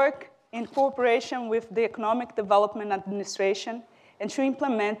to work in cooperation with the Economic Development Administration and to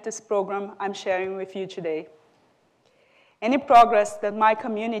implement this program I'm sharing with you today. Any progress that my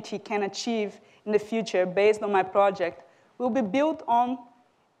community can achieve in the future based on my project will be built on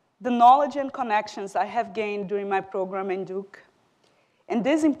the knowledge and connections I have gained during my program in Duke. And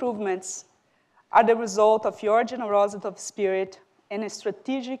these improvements are the result of your generosity of spirit and a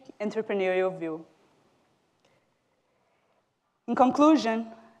strategic entrepreneurial view. In conclusion,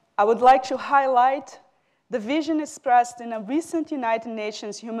 I would like to highlight the vision expressed in a recent United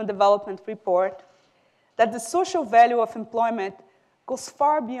Nations Human Development Report that the social value of employment goes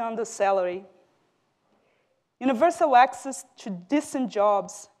far beyond the salary. Universal access to decent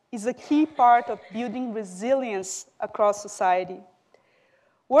jobs is a key part of building resilience across society.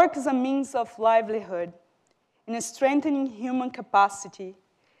 Work is a means of livelihood, in strengthening human capacity,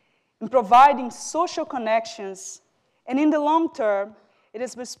 in providing social connections, and in the long term, it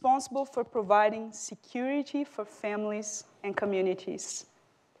is responsible for providing security for families and communities.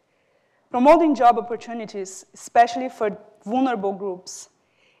 Promoting job opportunities, especially for vulnerable groups,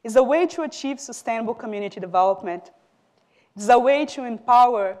 is a way to achieve sustainable community development. It is a way to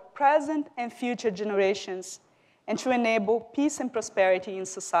empower present and future generations and to enable peace and prosperity in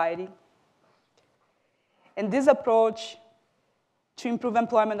society. And this approach to improve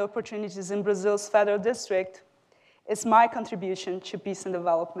employment opportunities in Brazil's federal district is my contribution to peace and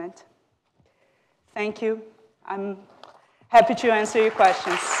development. Thank you. I'm happy to answer your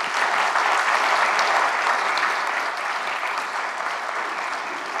questions.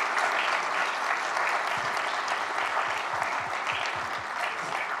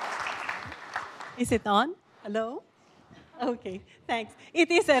 Is it on? Hello? Okay, thanks. It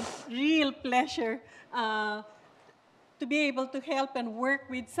is a real pleasure to be able to help and work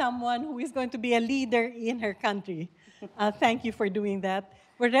with someone who is going to be a leader in her country. Thank you for doing that.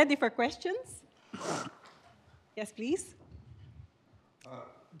 We're ready for questions? Yes, please.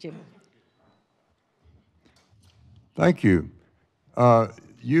 Jim. Thank you.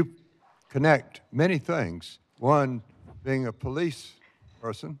 You connect many things. One, being a police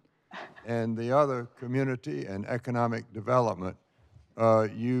person, and the other, community and economic development.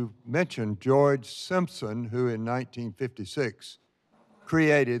 You mentioned George Simpson, who in 1956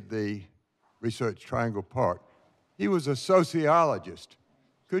 created the Research Triangle Park. He was a sociologist.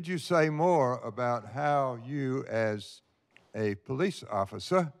 Could you say more about how you, as a police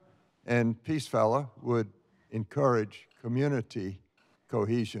officer and peace fellow, would encourage community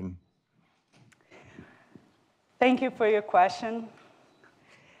cohesion? Thank you for your question.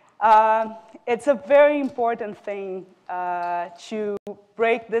 It's a very important thing to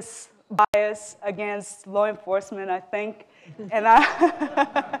break this bias against law enforcement, I think. And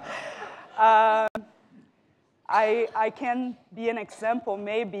I can be an example,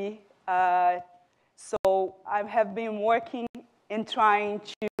 maybe. So I have been working in trying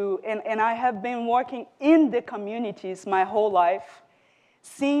to, and I have been working in the communities my whole life,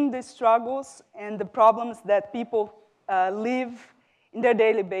 seeing the struggles and the problems that people live in their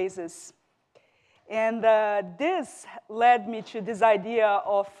daily basis. And this led me to this idea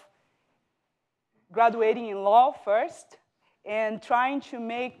of graduating in law first and trying to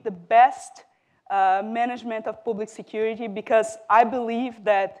make the best management of public security, because I believe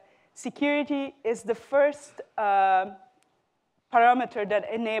that security is the first parameter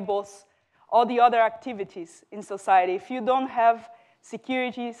that enables all the other activities in society. If you don't have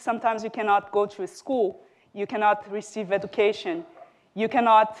security, sometimes you cannot go to a school, you cannot receive education, you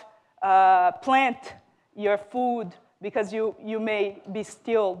cannot plant your food because you may be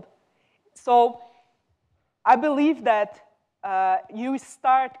stealed. So I believe that you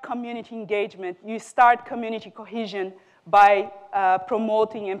start community engagement, you start community cohesion by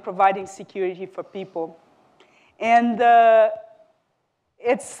promoting and providing security for people. And the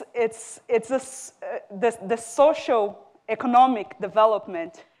social economic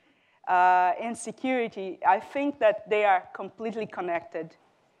development and security, I think that they are completely connected.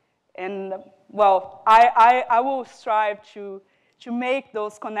 And well, I will strive to make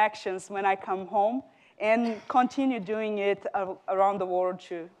those connections when I come home and continue doing it around the world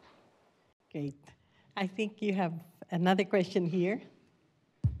too. Great. I think you have another question here.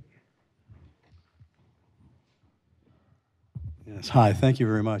 Yes, hi, thank you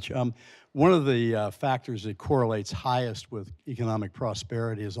very much. One of the factors that correlates highest with economic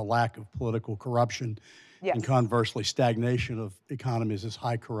prosperity is a lack of political corruption. Yes. And conversely, stagnation of economies is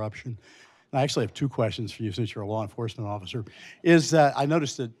high corruption. And I actually have two questions for you since you're a law enforcement officer. Is that I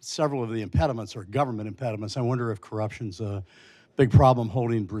noticed that several of the impediments are government impediments. I wonder if corruption's a big problem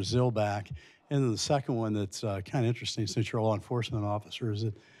holding Brazil back. And then the second one that's kind of interesting since you're a law enforcement officer is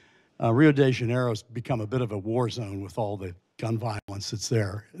that Rio de Janeiro's become a bit of a war zone with all the gun violence that's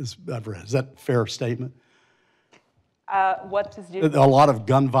there. Is that a fair statement? What is a lot of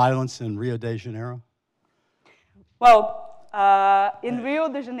gun violence in Rio de Janeiro? Well, in Rio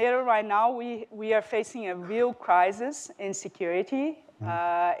de Janeiro right now, we are facing a real crisis in security.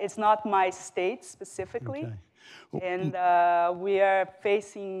 It's not my state specifically. Okay. And we are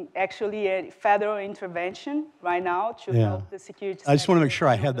facing actually a federal intervention right now to help the security. I just want to make sure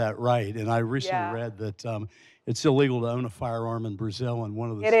I had that right. And I recently read that it's illegal to own a firearm in Brazil. And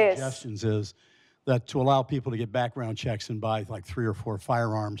one of the suggestions is that to allow people to get background checks and buy like 3 or 4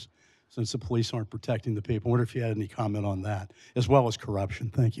 firearms, since the police aren't protecting the people. I wonder if you had any comment on that, as well as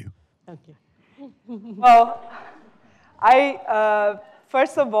corruption. Thank you. Okay. Well,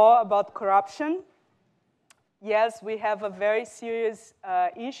 first of all, about corruption, yes, we have a very serious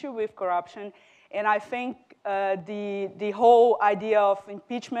issue with corruption. And I think the whole idea of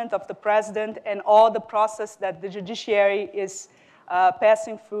impeachment of the president and all the process that the judiciary is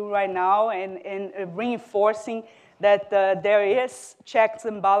passing through right now and reinforcing that there is checks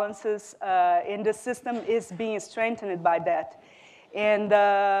and balances in the system is being strengthened by that. And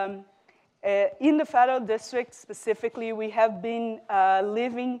in the federal district specifically, we have been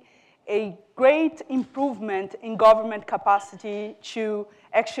living a great improvement in government capacity to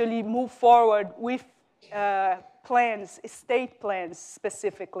actually move forward with plans, state plans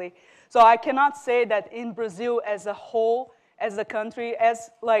specifically. So I cannot say that in Brazil as a whole, as a country,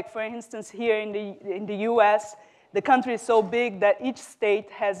 as like for instance here in the US, the country is so big that each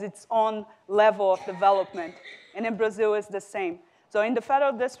state has its own level of development. And in Brazil, it's the same. So in the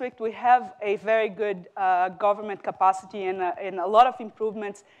federal district, we have a very good government capacity, and a lot of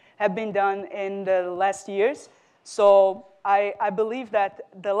improvements have been done in the last years. So I believe that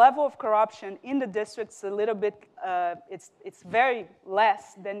the level of corruption in the districts a little bit, it's very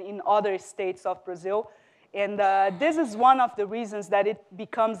less than in other states of Brazil. And this is one of the reasons that it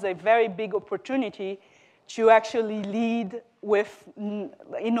becomes a very big opportunity to actually lead with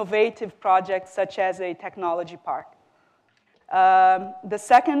innovative projects such as a technology park. The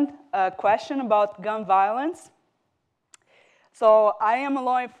second question about gun violence. So I am a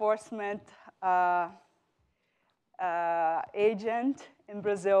law enforcement agent in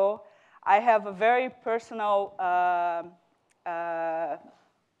Brazil. I have a very personal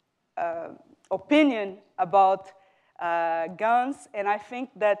opinion about guns, and I think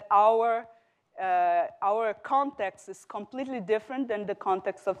that our context is completely different than the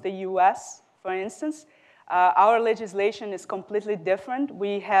context of the US, for instance. Our legislation is completely different.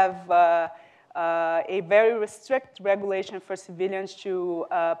 We have a very strict regulation for civilians to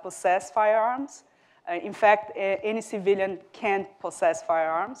possess firearms. In fact, any civilian can't possess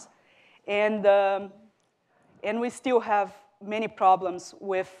firearms. And we still have many problems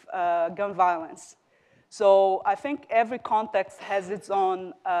with gun violence. So I think every context has its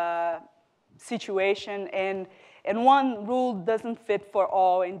own situation, and one rule doesn't fit for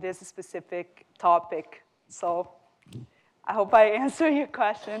all in this specific topic. So I hope I answered your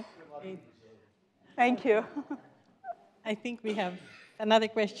question. Thank you. I think we have another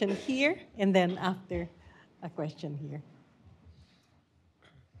question here, and then after a question here.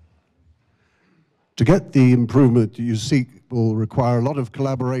 To get the improvement you seek will require a lot of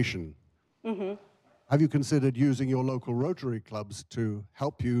collaboration. Mm-hmm. Have you considered using your local Rotary clubs to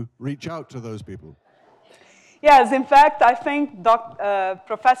help you reach out to those people? Yes, in fact, I think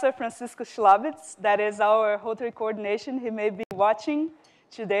Professor Francisco Schlavitz, that is our Rotary coordination, he may be watching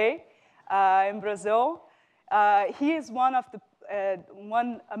today in Brazil. He is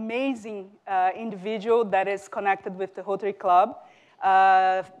one amazing individual that is connected with the Rotary Club,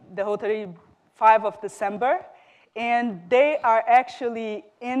 the Rotary 5 of December. And they are actually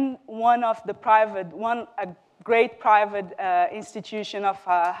in one of the a great private institution of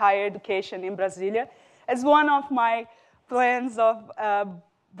higher education in Brasilia, as one of my plans of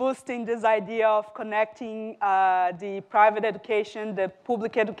boosting this idea of connecting the private education, the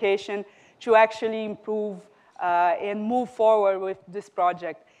public education, to actually improve and move forward with this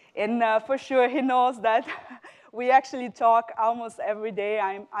project. And for sure, he knows that we actually talk almost every day.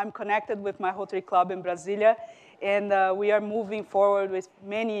 I'm connected with my Rotary Club in Brasilia, and we are moving forward with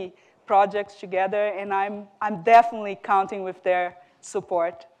many projects together, and I'm definitely counting with their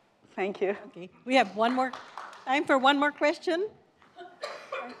support. Thank you. Okay, we have time for one more question.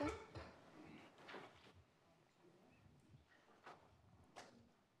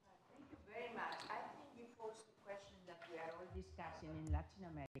 In Latin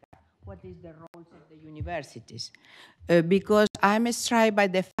America, what is the roles of the universities? Because I'm struck by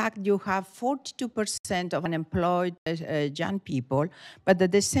the fact you have 42% of unemployed young people, but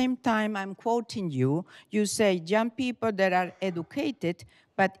at the same time, I'm quoting you, you say young people that are educated,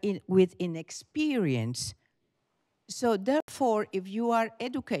 but with inexperience. So therefore, if you are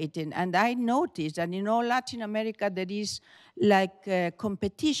educating, and I noticed that in all Latin America, there is like a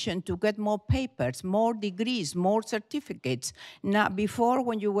competition to get more papers, more degrees, more certificates. Now, before,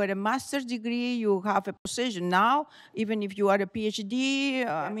 when you were a master's degree, you have a position. Now, even if you are a PhD,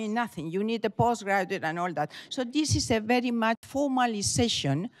 I mean, nothing. You need a postgraduate and all that. So this is a very much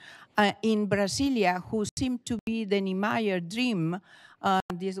formalization in Brasilia, who seem to be the Niemeyer dream,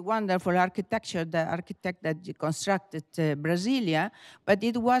 this wonderful architecture, the architect that constructed Brasilia, but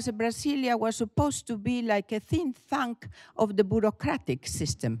Brasilia was supposed to be like a think tank of the bureaucratic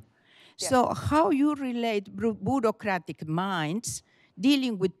system. Yes. So how you relate bureaucratic minds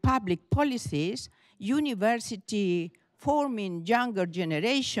dealing with public policies, university forming younger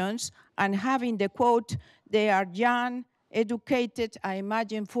generations, and having the quote, they are young, educated, I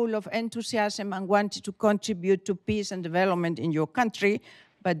imagine full of enthusiasm and wanting to contribute to peace and development in your country,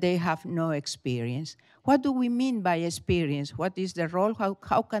 but they have no experience. What do we mean by experience? What is the role?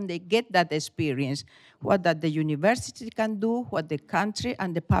 How can they get that experience? What that the university can do, what the country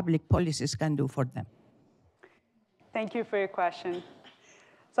and the public policies can do for them? Thank you for your question.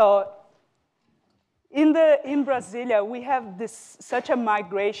 So in Brasilia, we have such a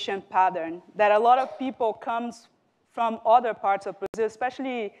migration pattern that a lot of people comes from other parts of Brazil,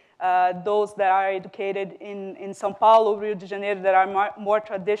 especially those that are educated in São Paulo, Rio de Janeiro, that are more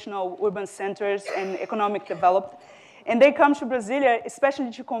traditional urban centers and economic developed. And they come to Brasilia,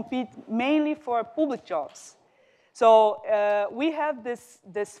 especially to compete mainly for public jobs. So we have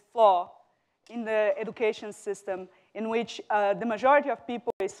this flaw in the education system in which the majority of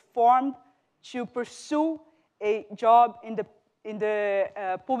people is formed to pursue a job in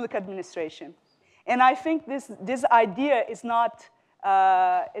the public administration. And I think this idea is not,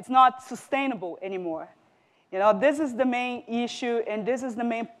 it's not sustainable anymore. You know, this is the main issue, and this is the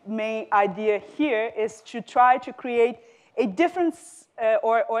main idea here, is to try to create a different,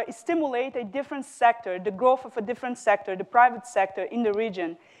 or stimulate a different sector, the growth of a different sector, the private sector in the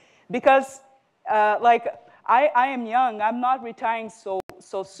region. Because, like, I am young, I'm not retiring so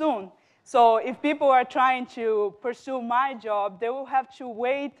soon. So if people are trying to pursue my job, they will have to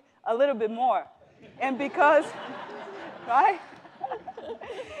wait a little bit more. And because, right?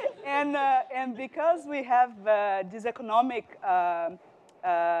 And because we have this economic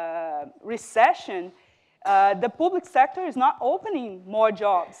recession, the public sector is not opening more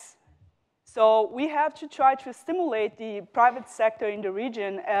jobs. So we have to try to stimulate the private sector in the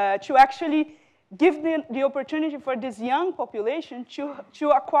region to actually give the opportunity for this young population to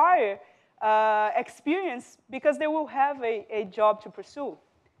acquire experience because they will have a job to pursue.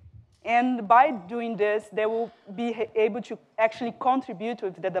 And by doing this, they will be able to actually contribute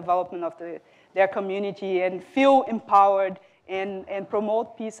with the development of their community and feel empowered and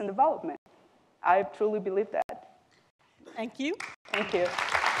promote peace and development. I truly believe that. Thank you. Thank you.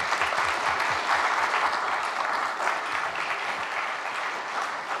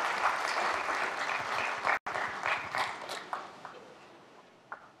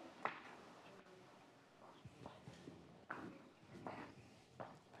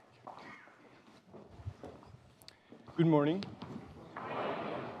 Good morning,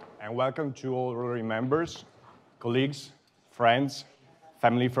 and welcome to all Rotary members, colleagues, friends,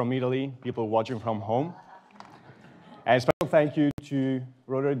 family from Italy, people watching from home. And a special thank you to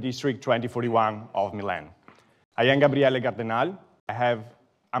Rotary District 2041 of Milan. I am Gabriele Gardenal.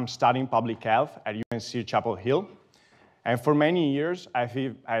 I'm studying public health at UNC-Chapel Hill. And for many years, I've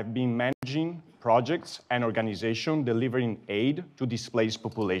been managing projects and organizations delivering aid to displaced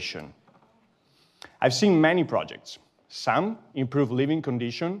population. I've seen many projects. Some improve living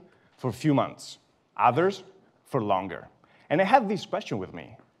conditions for a few months, others for longer. And I have this question with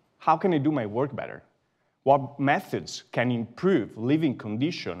me. How can I do my work better? What methods can improve living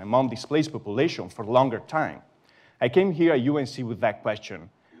conditions among displaced population for longer time? I came here at UNC with that question.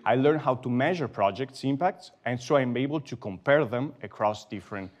 I learned how to measure projects' impacts, and so I'm able to compare them across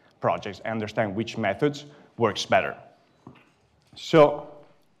different projects and understand which methods works better. So,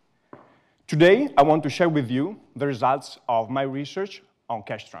 today, I want to share with you the results of my research on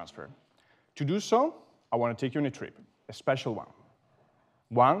cash transfer. To do so, I want to take you on a trip, a special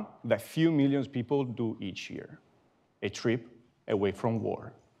one that few millions of people do each year, a trip away from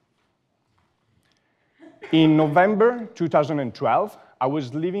war. In November 2012, I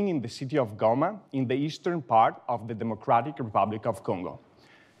was living in the city of Goma in the eastern part of the Democratic Republic of Congo.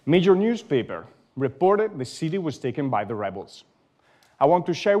 Major newspaper reported the city was taken by the rebels. I want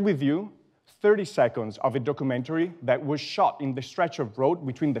to share with you 30 seconds of a documentary that was shot in the stretch of road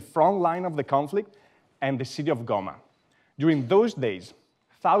between the front line of the conflict and the city of Goma. During those days,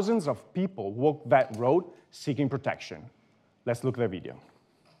 thousands of people walked that road seeking protection. Let's look at the video.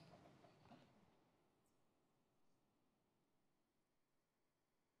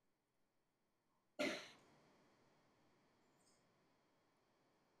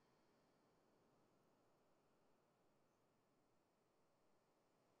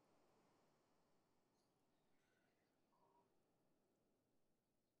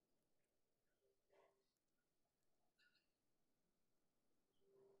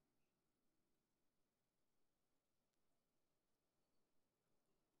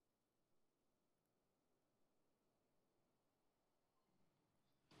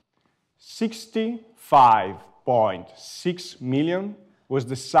 $65.6 million was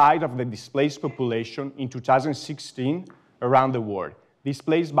the size of the displaced population in 2016 around the world,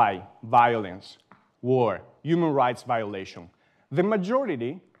 displaced by violence, war, human rights violation. The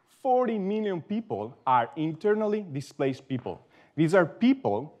majority, 40 million people, are internally displaced people. These are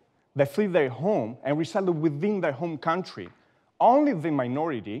people that flee their home and resettle within their home country. Only the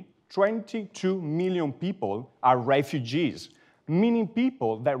minority, 22 million people, are refugees, meaning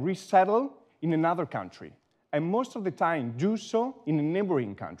people that resettle in another country, and most of the time do so in a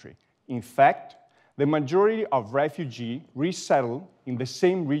neighboring country. In fact, the majority of refugees resettle in the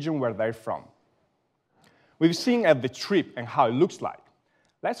same region where they're from. We've seen at the trip and how it looks like.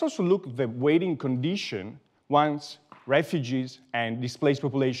 Let's also look at the waiting condition once refugees and displaced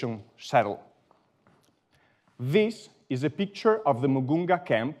population settle. This is a picture of the Mugunga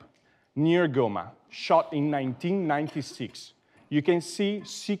camp near Goma, shot in 1996. You can see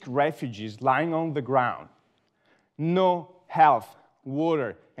sick refugees lying on the ground. No health,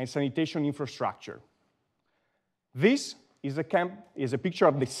 water, and sanitation infrastructure. This is a picture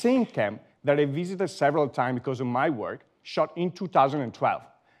of the same camp that I visited several times because of my work, shot in 2012.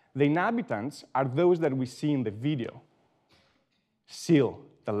 The inhabitants are those that we see in the video. Still,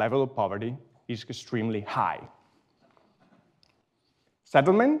 the level of poverty is extremely high.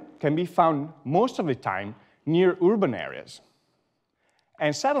 Settlement can be found most of the time near urban areas.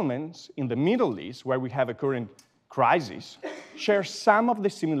 And settlements in the Middle East, where we have a current crisis, share some of the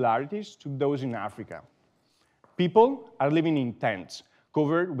similarities to those in Africa. People are living in tents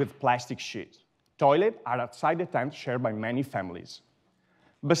covered with plastic sheets. Toilets are outside the tent shared by many families.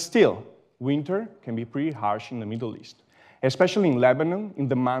 But still, winter can be pretty harsh in the Middle East, especially in Lebanon, in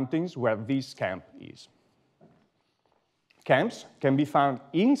the mountains where this camp is. Camps can be found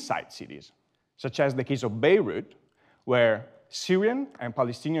inside cities, such as the case of Beirut, where Syrian and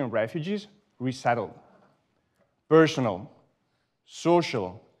Palestinian refugees resettled. Personal, social,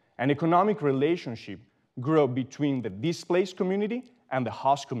 and economic relationship grow between the displaced community and the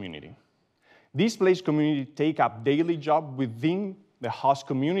host community. Displaced community take up daily job within the host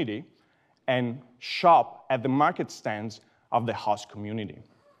community and shop at the market stands of the host community.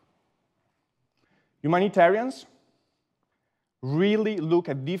 Humanitarians really look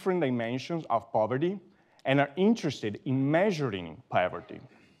at different dimensions of poverty and are interested in measuring poverty.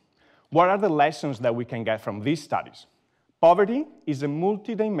 What are the lessons that we can get from these studies? Poverty is a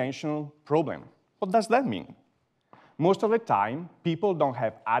multidimensional problem. What does that mean? Most of the time, people don't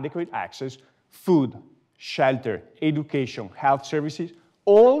have adequate access to food, shelter, education, health services,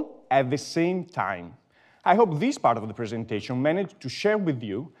 all at the same time. I hope this part of the presentation managed to share with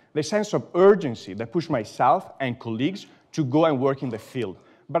you the sense of urgency that pushed myself and colleagues to go and work in the field,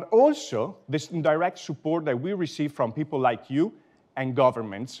 but also this indirect support that we receive from people like you and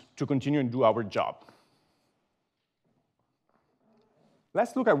governments to continue and do our job.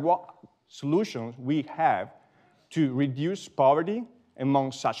 Let's look at what solutions we have to reduce poverty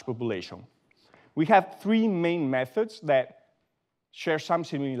among such population. We have three main methods that share some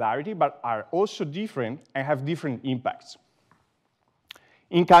similarity, but are also different and have different impacts.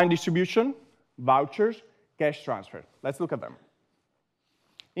 In-kind distribution, vouchers, cash transfer. Let's look at them.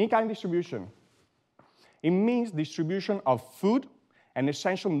 In-kind distribution. It means distribution of food and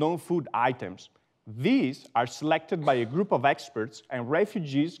essential non-food items. These are selected by a group of experts, and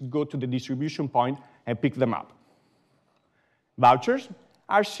refugees go to the distribution point and pick them up. Vouchers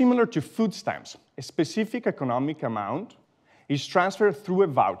are similar to food stamps. A specific economic amount is transferred through a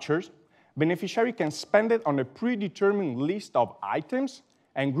voucher. Beneficiary can spend it on a predetermined list of items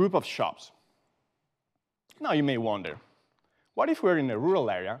and group of shops. Now you may wonder, what if we're in a rural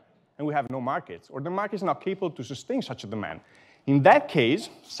area and we have no markets, or the market is not capable to sustain such a demand? In that case,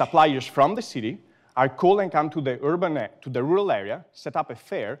 suppliers from the city are called and come to the rural area, set up a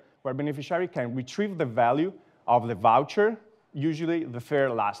fair where beneficiary can retrieve the value of the voucher. Usually the fair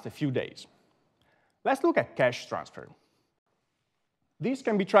lasts a few days. Let's look at cash transfer. These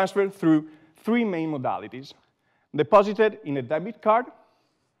can be transferred through three main modalities: deposited in a debit card,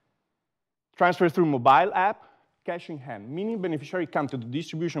 transferred through mobile app, cash in hand, meaning beneficiary come to the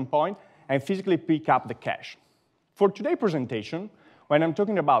distribution point and physically pick up the cash. For today's presentation, when I'm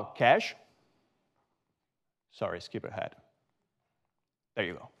talking about cash, sorry, skip ahead. There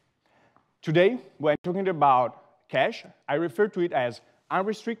you go. Today, when I'm talking about cash, I refer to it as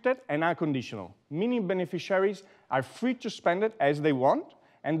unrestricted and unconditional, meaning beneficiaries are free to spend it as they want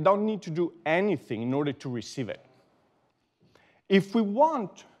and don't need to do anything in order to receive it. If we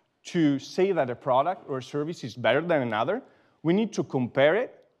want to say that a product or a service is better than another, we need to compare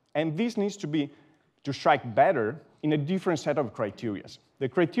it, and this needs to strike better in a different set of criteria. The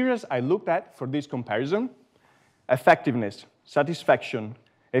criteria I looked at for this comparison: effectiveness, satisfaction,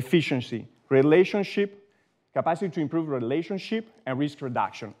 efficiency, relationship, capacity to improve relationship, and risk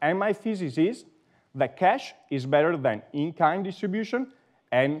reduction. And my thesis is that cash is better than in-kind distribution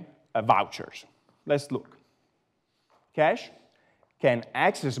and vouchers. Let's look. Cash can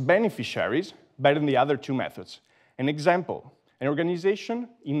access beneficiaries better than the other two methods. An example, an organization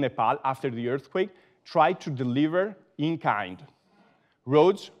in Nepal after the earthquake tried to deliver in-kind.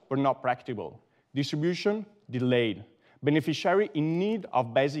 Roads were not practicable. Distribution delayed. Beneficiary in need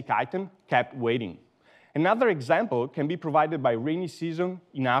of basic item kept waiting. Another example can be provided by rainy season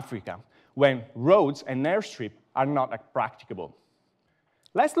in Africa, when roads and airstrip are not practicable.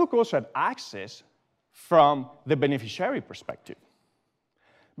 Let's look also at access from the beneficiary perspective.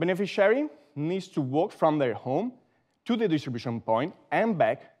 Beneficiary needs to walk from their home to the distribution point and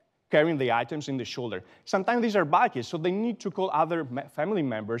back, carrying the items in the shoulder. Sometimes these are bulky, so they need to call other family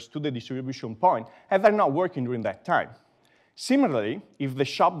members to the distribution point, and they're not working during that time. Similarly, if the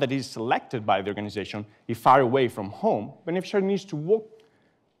shop that is selected by the organization is far away from home, beneficiary needs to walk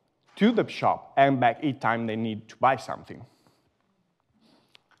to the shop and back each time they need to buy something.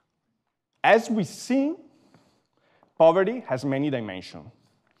 As we see, poverty has many dimensions.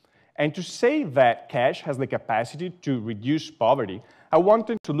 And to say that cash has the capacity to reduce poverty, I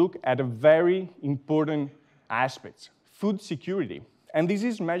wanted to look at a very important aspect: food security. And this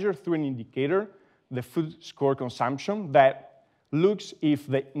is measured through an indicator, the food score consumption, that looks if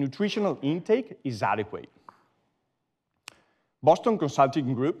the nutritional intake is adequate. Boston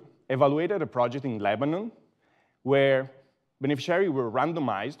Consulting Group evaluated a project in Lebanon where beneficiaries were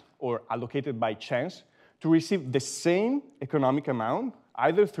randomized or allocated by chance to receive the same economic amount,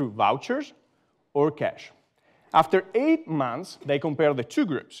 either through vouchers or cash. After 8 months, they compared the two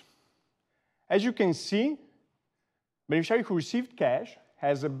groups. As you can see, beneficiary who received cash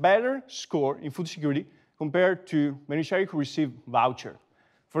has a better score in food security compared to beneficiary who received voucher.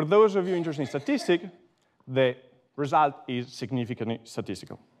 For those of you interested in statistics, the result is significantly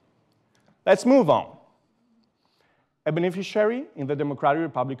statistical. Let's move on. A beneficiary in the Democratic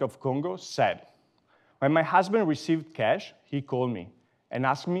Republic of Congo said, "When my husband received cash, he called me and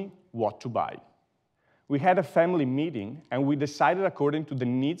asked me what to buy. We had a family meeting, and we decided according to the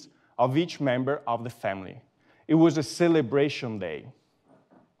needs of each member of the family. It was a celebration day."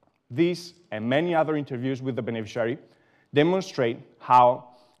 This and many other interviews with the beneficiary demonstrate how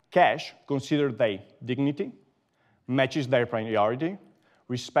cash considers their dignity, matches their priority,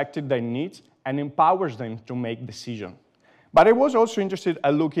 respected their needs, and empowers them to make decisions. But I was also interested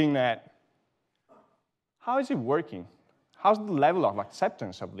in looking at how is it working? How's the level of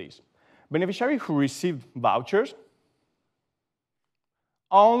acceptance of this? Beneficiaries who received vouchers,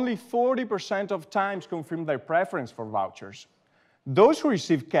 only 40% of times confirmed their preference for vouchers. Those who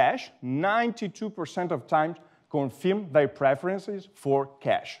receive cash, 92% of times confirm their preferences for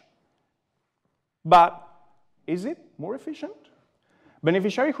cash. But is it more efficient?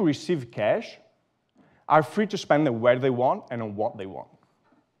 Beneficiaries who receive cash are free to spend it where they want and on what they want.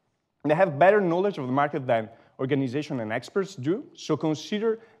 They have better knowledge of the market than organizations and experts do, so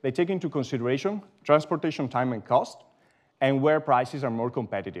they take into consideration transportation time and cost, and where prices are more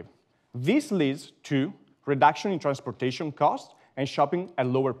competitive. This leads to reduction in transportation costs and shopping at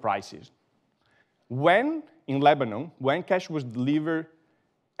lower prices. In Lebanon, when cash was delivered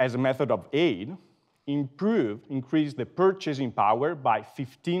as a method of aid, increased the purchasing power by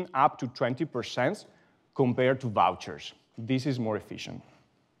 15 up to 20% compared to vouchers. This is more efficient.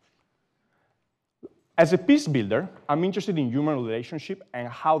 As a peace builder, I'm interested in human relationships and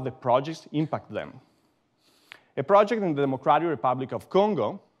how the projects impact them. A project in the Democratic Republic of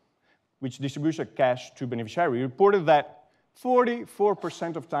Congo, which distributes cash to beneficiaries, reported that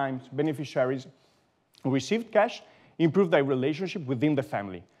 44% of times beneficiaries who received cash improved their relationship within the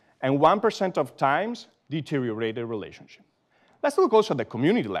family, and 1% of times deteriorated the relationship. Let's look also at the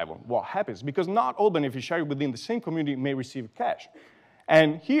community level, what happens, because not all beneficiaries within the same community may receive cash.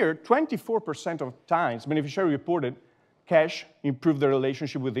 And here, 24% of times beneficiaries reported cash improved their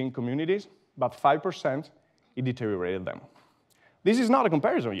relationship within communities, but 5% it deteriorated them. This is not a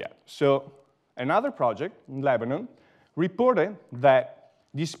comparison yet. So another project in Lebanon reported that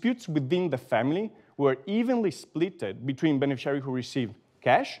disputes within the family were evenly split between beneficiaries who received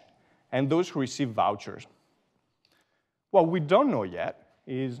cash and those who received vouchers. What we don't know yet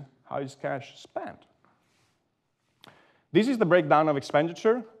is how is cash spent. This is the breakdown of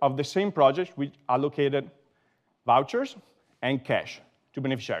expenditure of the same project which allocated vouchers and cash to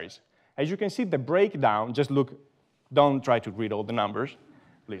beneficiaries. As you can see, the breakdown, don't try to read all the numbers,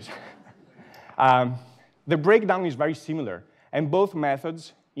 please. The breakdown is very similar, and both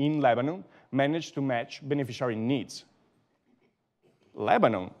methods in Lebanon managed to match beneficiary needs.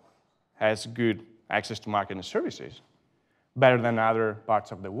 Lebanon has good access to market and services, better than other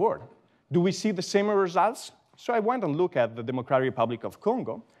parts of the world. Do we see the same results? So I went and looked at the Democratic Republic of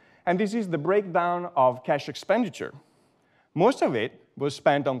Congo, and this is the breakdown of cash expenditure. Most of it was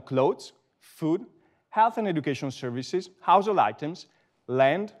spent on clothes, food, health and education services, household items,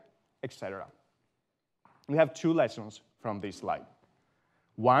 land, etc. We have two lessons from this slide.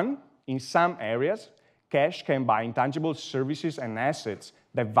 One, in some areas, cash can buy intangible services and assets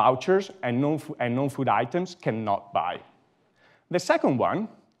that vouchers and non-food items cannot buy. The second one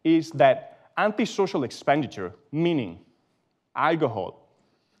is that antisocial expenditure, meaning alcohol,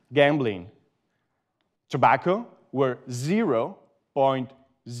 gambling, tobacco, were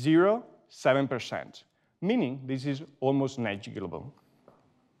 0.07%, meaning this is almost negligible.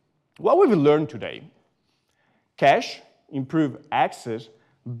 What we've learned today, cash improves access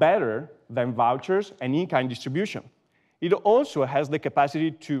better than vouchers and in-kind distribution. It also has the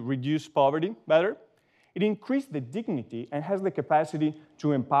capacity to reduce poverty better. It increased the dignity and has the capacity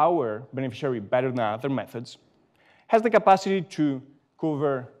to empower beneficiaries better than other methods, has the capacity to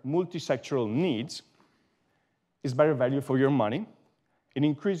cover multi-sectoral needs, is better value for your money, it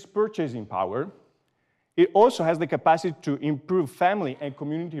increased purchasing power, it also has the capacity to improve family and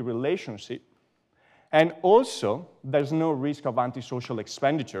community relationships, and also there's no risk of antisocial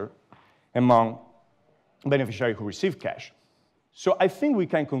expenditure among beneficiaries who receive cash. So I think we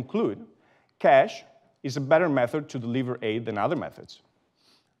can conclude cash is a better method to deliver aid than other methods.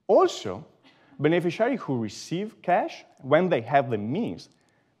 Also, beneficiaries who receive cash, when they have the means,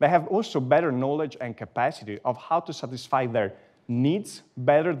 they have also better knowledge and capacity of how to satisfy their needs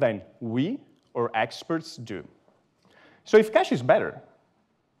better than we or experts do. So if cash is better,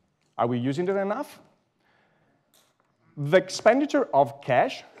 Are we using it enough? The expenditure of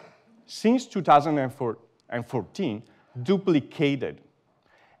cash since 2014 duplicated.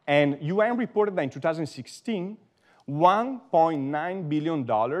 And UN reported that in 2016, $1.9 billion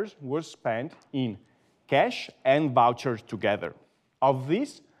was spent in cash and vouchers together. Of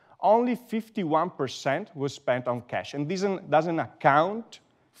this, only 51% was spent on cash, and this doesn't account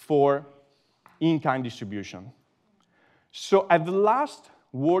for in-kind distribution. So at the last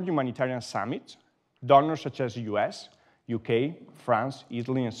World Humanitarian Summit, donors such as the US, UK, France,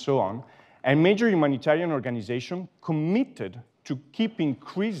 Italy, and so on, and major humanitarian organizations committed to keep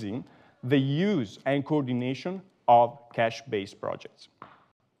increasing the use and coordination of cash-based projects.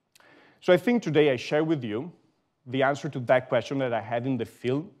 So I think today I share with you the answer to that question that I had in the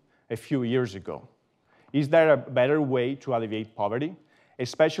field a few years ago. Is there a better way to alleviate poverty,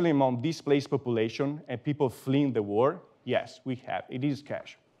 especially among displaced population and people fleeing the war? Yes, we have. It is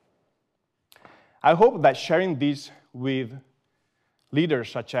cash. I hope that sharing this with leaders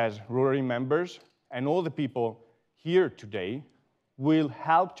such as Rotary members and all the people here today will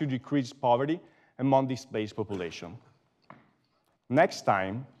help to decrease poverty among displaced population. Next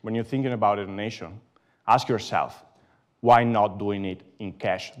time, when you're thinking about a donation, ask yourself, why not doing it in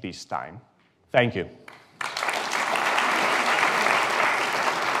cash this time? Thank you.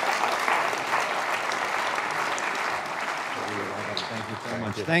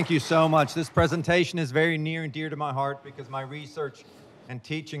 Thank you so much. This presentation is very near and dear to my heart because my research and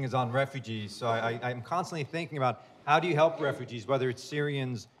teaching is on refugees. So I'm constantly thinking about how do you help refugees, whether it's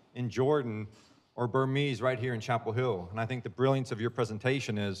Syrians in Jordan or Burmese right here in Chapel Hill. And I think the brilliance of your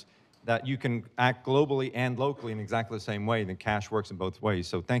presentation is that you can act globally and locally in exactly the same way. The cash works in both ways.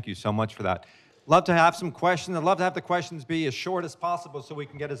 So thank you so much for that. Love to have some questions. I'd love to have the questions be as short as possible so we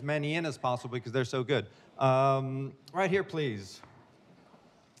can get as many in as possible because they're so good. Right here, please.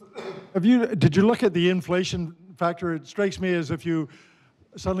 Did you look at the inflation factor? It strikes me as if you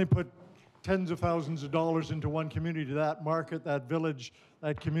suddenly put tens of thousands of dollars into one community, that market, that village,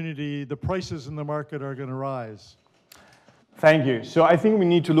 that community, the prices in the market are going to rise. Thank you. So I think we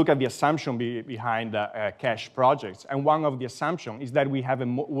need to look at the assumption behind cash projects. And one of the assumptions is that we have a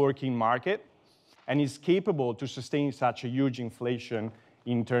working market and is capable to sustain such a huge inflation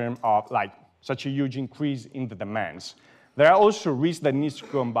in terms of such a huge increase in the demands. There are also risks that need to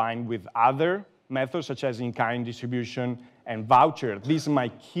combine with other methods such as in-kind distribution and voucher. These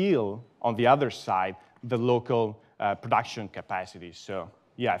might kill, on the other side, the local production capacity. So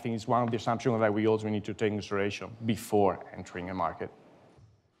yeah, I think it's one of the assumptions that we also need to take into consideration before entering a market.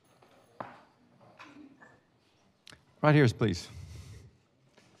 Right here, please.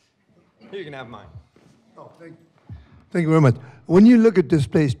 Here, you can have mine. Oh, thank you very much. When you look at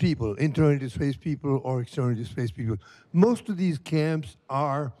displaced people, internally displaced people or externally displaced people, most of these camps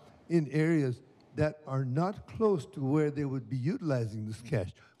are in areas that are not close to where they would be utilizing this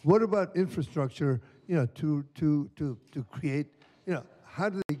cash. What about infrastructure, to create, how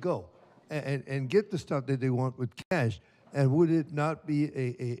do they go and get the stuff that they want with cash? And would it not be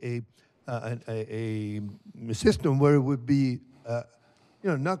a system where it would be,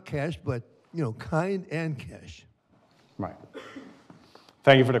 not cash, but, kind and cash? Right.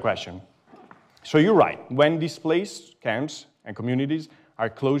 Thank you for the question. So you're right. When displaced camps and communities are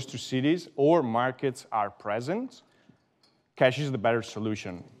close to cities or markets are present, cash is the better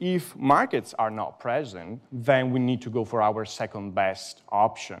solution. If markets are not present, then we need to go for our second best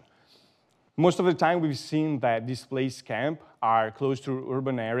option. Most of the time, we've seen that displaced camps are close to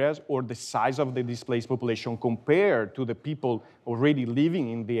urban areas or the size of the displaced population compared to the people already living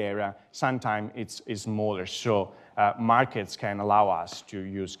in the area, sometimes it's smaller. So markets can allow us to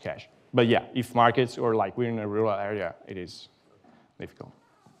use cash. But yeah, if markets or we're in a rural area, it is difficult.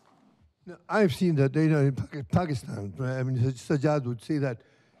 Now, I've seen that in Pakistan. I mean, Sajjad would say that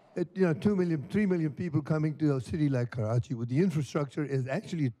 2 million, 3 million people coming to a city like Karachi, where the infrastructure is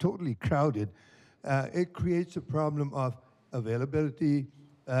actually totally crowded, it creates a problem of availability,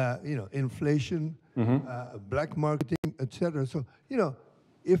 inflation, black marketing, etc. So,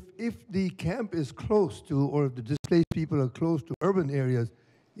 if the camp is close to, or if the displaced people are close to urban areas,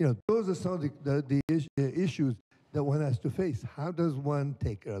 those are some of the issues that one has to face. How does one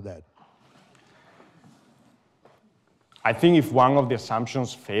take care of that? I think if one of the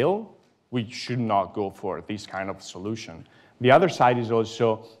assumptions fail, we should not go for this kind of solution. The other side is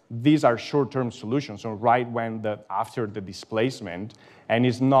also, these are short-term solutions, so right after the displacement, and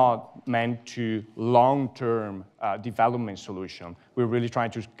it's not meant to long-term development solution. We're really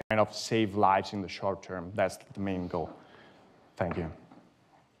trying to kind of save lives in the short term. That's the main goal. Thank you.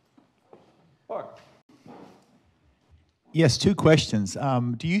 Mark. Yes, two questions.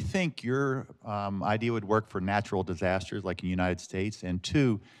 Do you think your idea would work for natural disasters like in the United States? And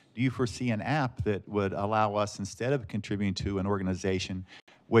two, do you foresee an app that would allow us, instead of contributing to an organization,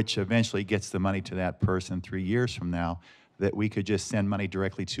 which eventually gets the money to that person 3 years from now, that we could just send money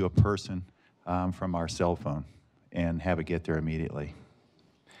directly to a person from our cell phone and have it get there immediately?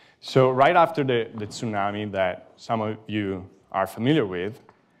 So right after the tsunami that some of you are familiar with,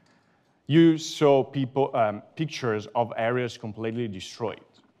 you saw pictures of areas completely destroyed.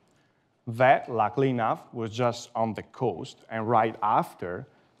 That, luckily enough, was just on the coast, and right after,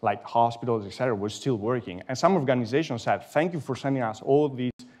 like hospitals, etc., were still working. And some organizations said, thank you for sending us all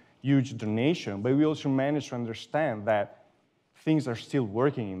these huge donations, but we also managed to understand that things are still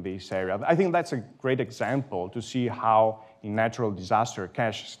working in this area. I think that's a great example to see how in natural disaster,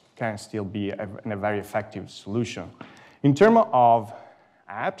 cash can still be a very effective solution. In terms of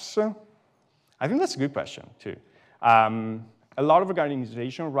apps, I think that's a good question, too. A lot of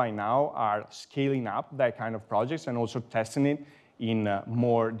organizations right now are scaling up that kind of projects and also testing it in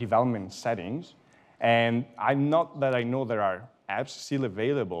more development settings. And not that I know there are apps still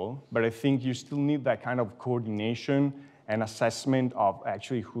available, but I think you still need that kind of coordination and assessment of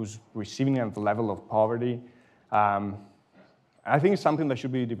actually who's receiving at the level of poverty. I think it's something that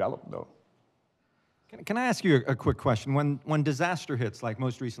should be developed, though. Can I ask you a quick question? When disaster hits, like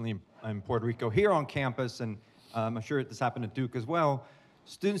most recently in Puerto Rico, here on campus, and I'm sure this happened at Duke as well,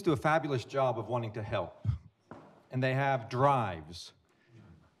 students do a fabulous job of wanting to help. And they have drives.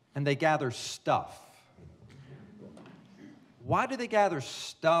 And they gather stuff. Why do they gather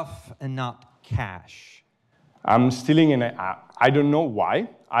stuff and not cash? I'm stealing in I don't know why.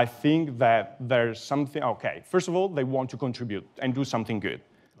 I think that there's something, okay, first of all, they want to contribute and do something good.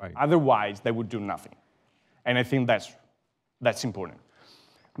 Right. Otherwise, they would do nothing. And I think that's important.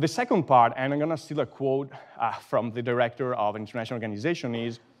 The second part, and I'm going to steal a quote from the director of an international organization,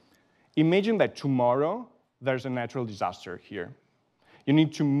 is imagine that tomorrow there's a natural disaster here. You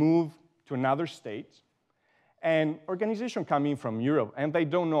need to move to another state, and organizations come in from Europe, and they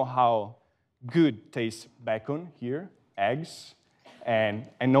don't know how good tastes bacon here, eggs, and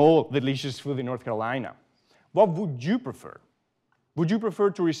all delicious food in North Carolina. What would you prefer? Would you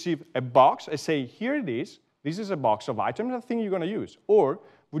prefer to receive a box and say, here it is, this is a box of items, I think you're going to use? Or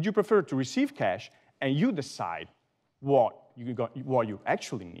would you prefer to receive cash and you decide what you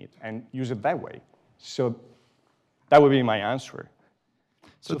actually need and use it that way? So that would be my answer.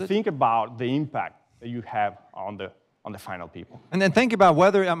 So think about the impact that you have on the final people. And then think about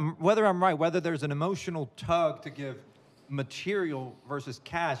whether I'm right, whether there's an emotional tug to give material versus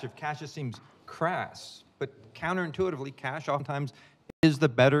cash, if cash just seems crass. But counterintuitively, cash oftentimes is the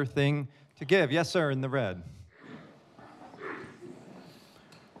better thing to give. Yes, sir, in the red.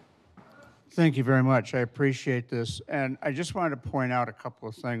 Thank you very much. I appreciate this. And I just wanted to point out a couple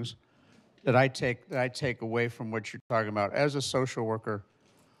of things that I take away from what you're talking about. As a social worker,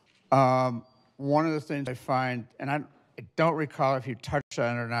 one of the things I find, and I don't recall if you touched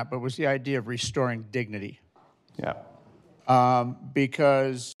on it or not, but was the idea of restoring dignity. Yeah.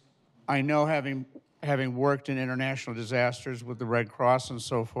 Because I know having worked in international disasters with the Red Cross and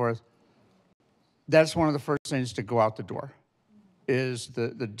so forth, that's one of the first things to go out the door, is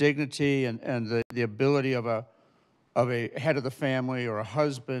the dignity and the ability of a head of the family or a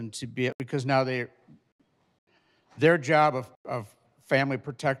husband to be, because now their job of family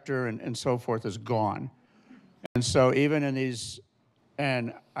protector and so forth is gone. And so even in these,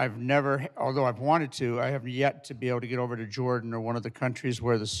 and I've never, although I've wanted to, I have yet to be able to get over to Jordan or one of the countries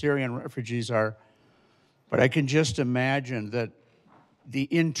where the Syrian refugees are. But I can just imagine that the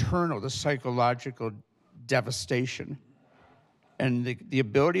internal, the psychological devastation and the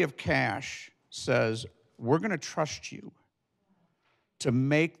ability of cash says, we're going to trust you to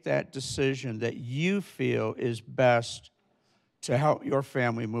make that decision that you feel is best to help your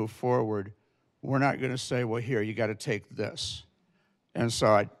family move forward. We're not going to say, well, here, you got to take this. And so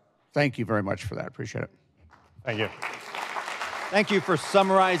I thank you very much for that. Appreciate it. Thank you. Thank you for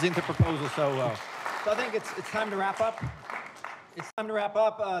summarizing the proposal so well. So I think it's time to wrap up. It's time to wrap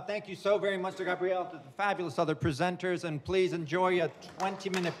up. Thank you so very much to Gabrielle, to the fabulous other presenters, and please enjoy a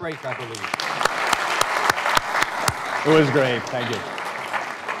 20-minute break, I believe. It was great. Thank you.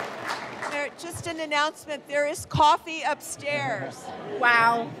 Just an announcement, there is coffee upstairs.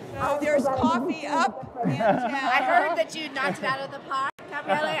 Wow. So there's coffee up in town. I heard that you knocked it out of the park,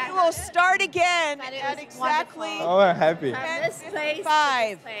 Gabrielle. We will start again at exactly Oh, I'm happy.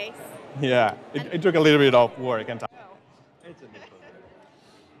 10:55. Yeah, it took a little bit of work and time. It's a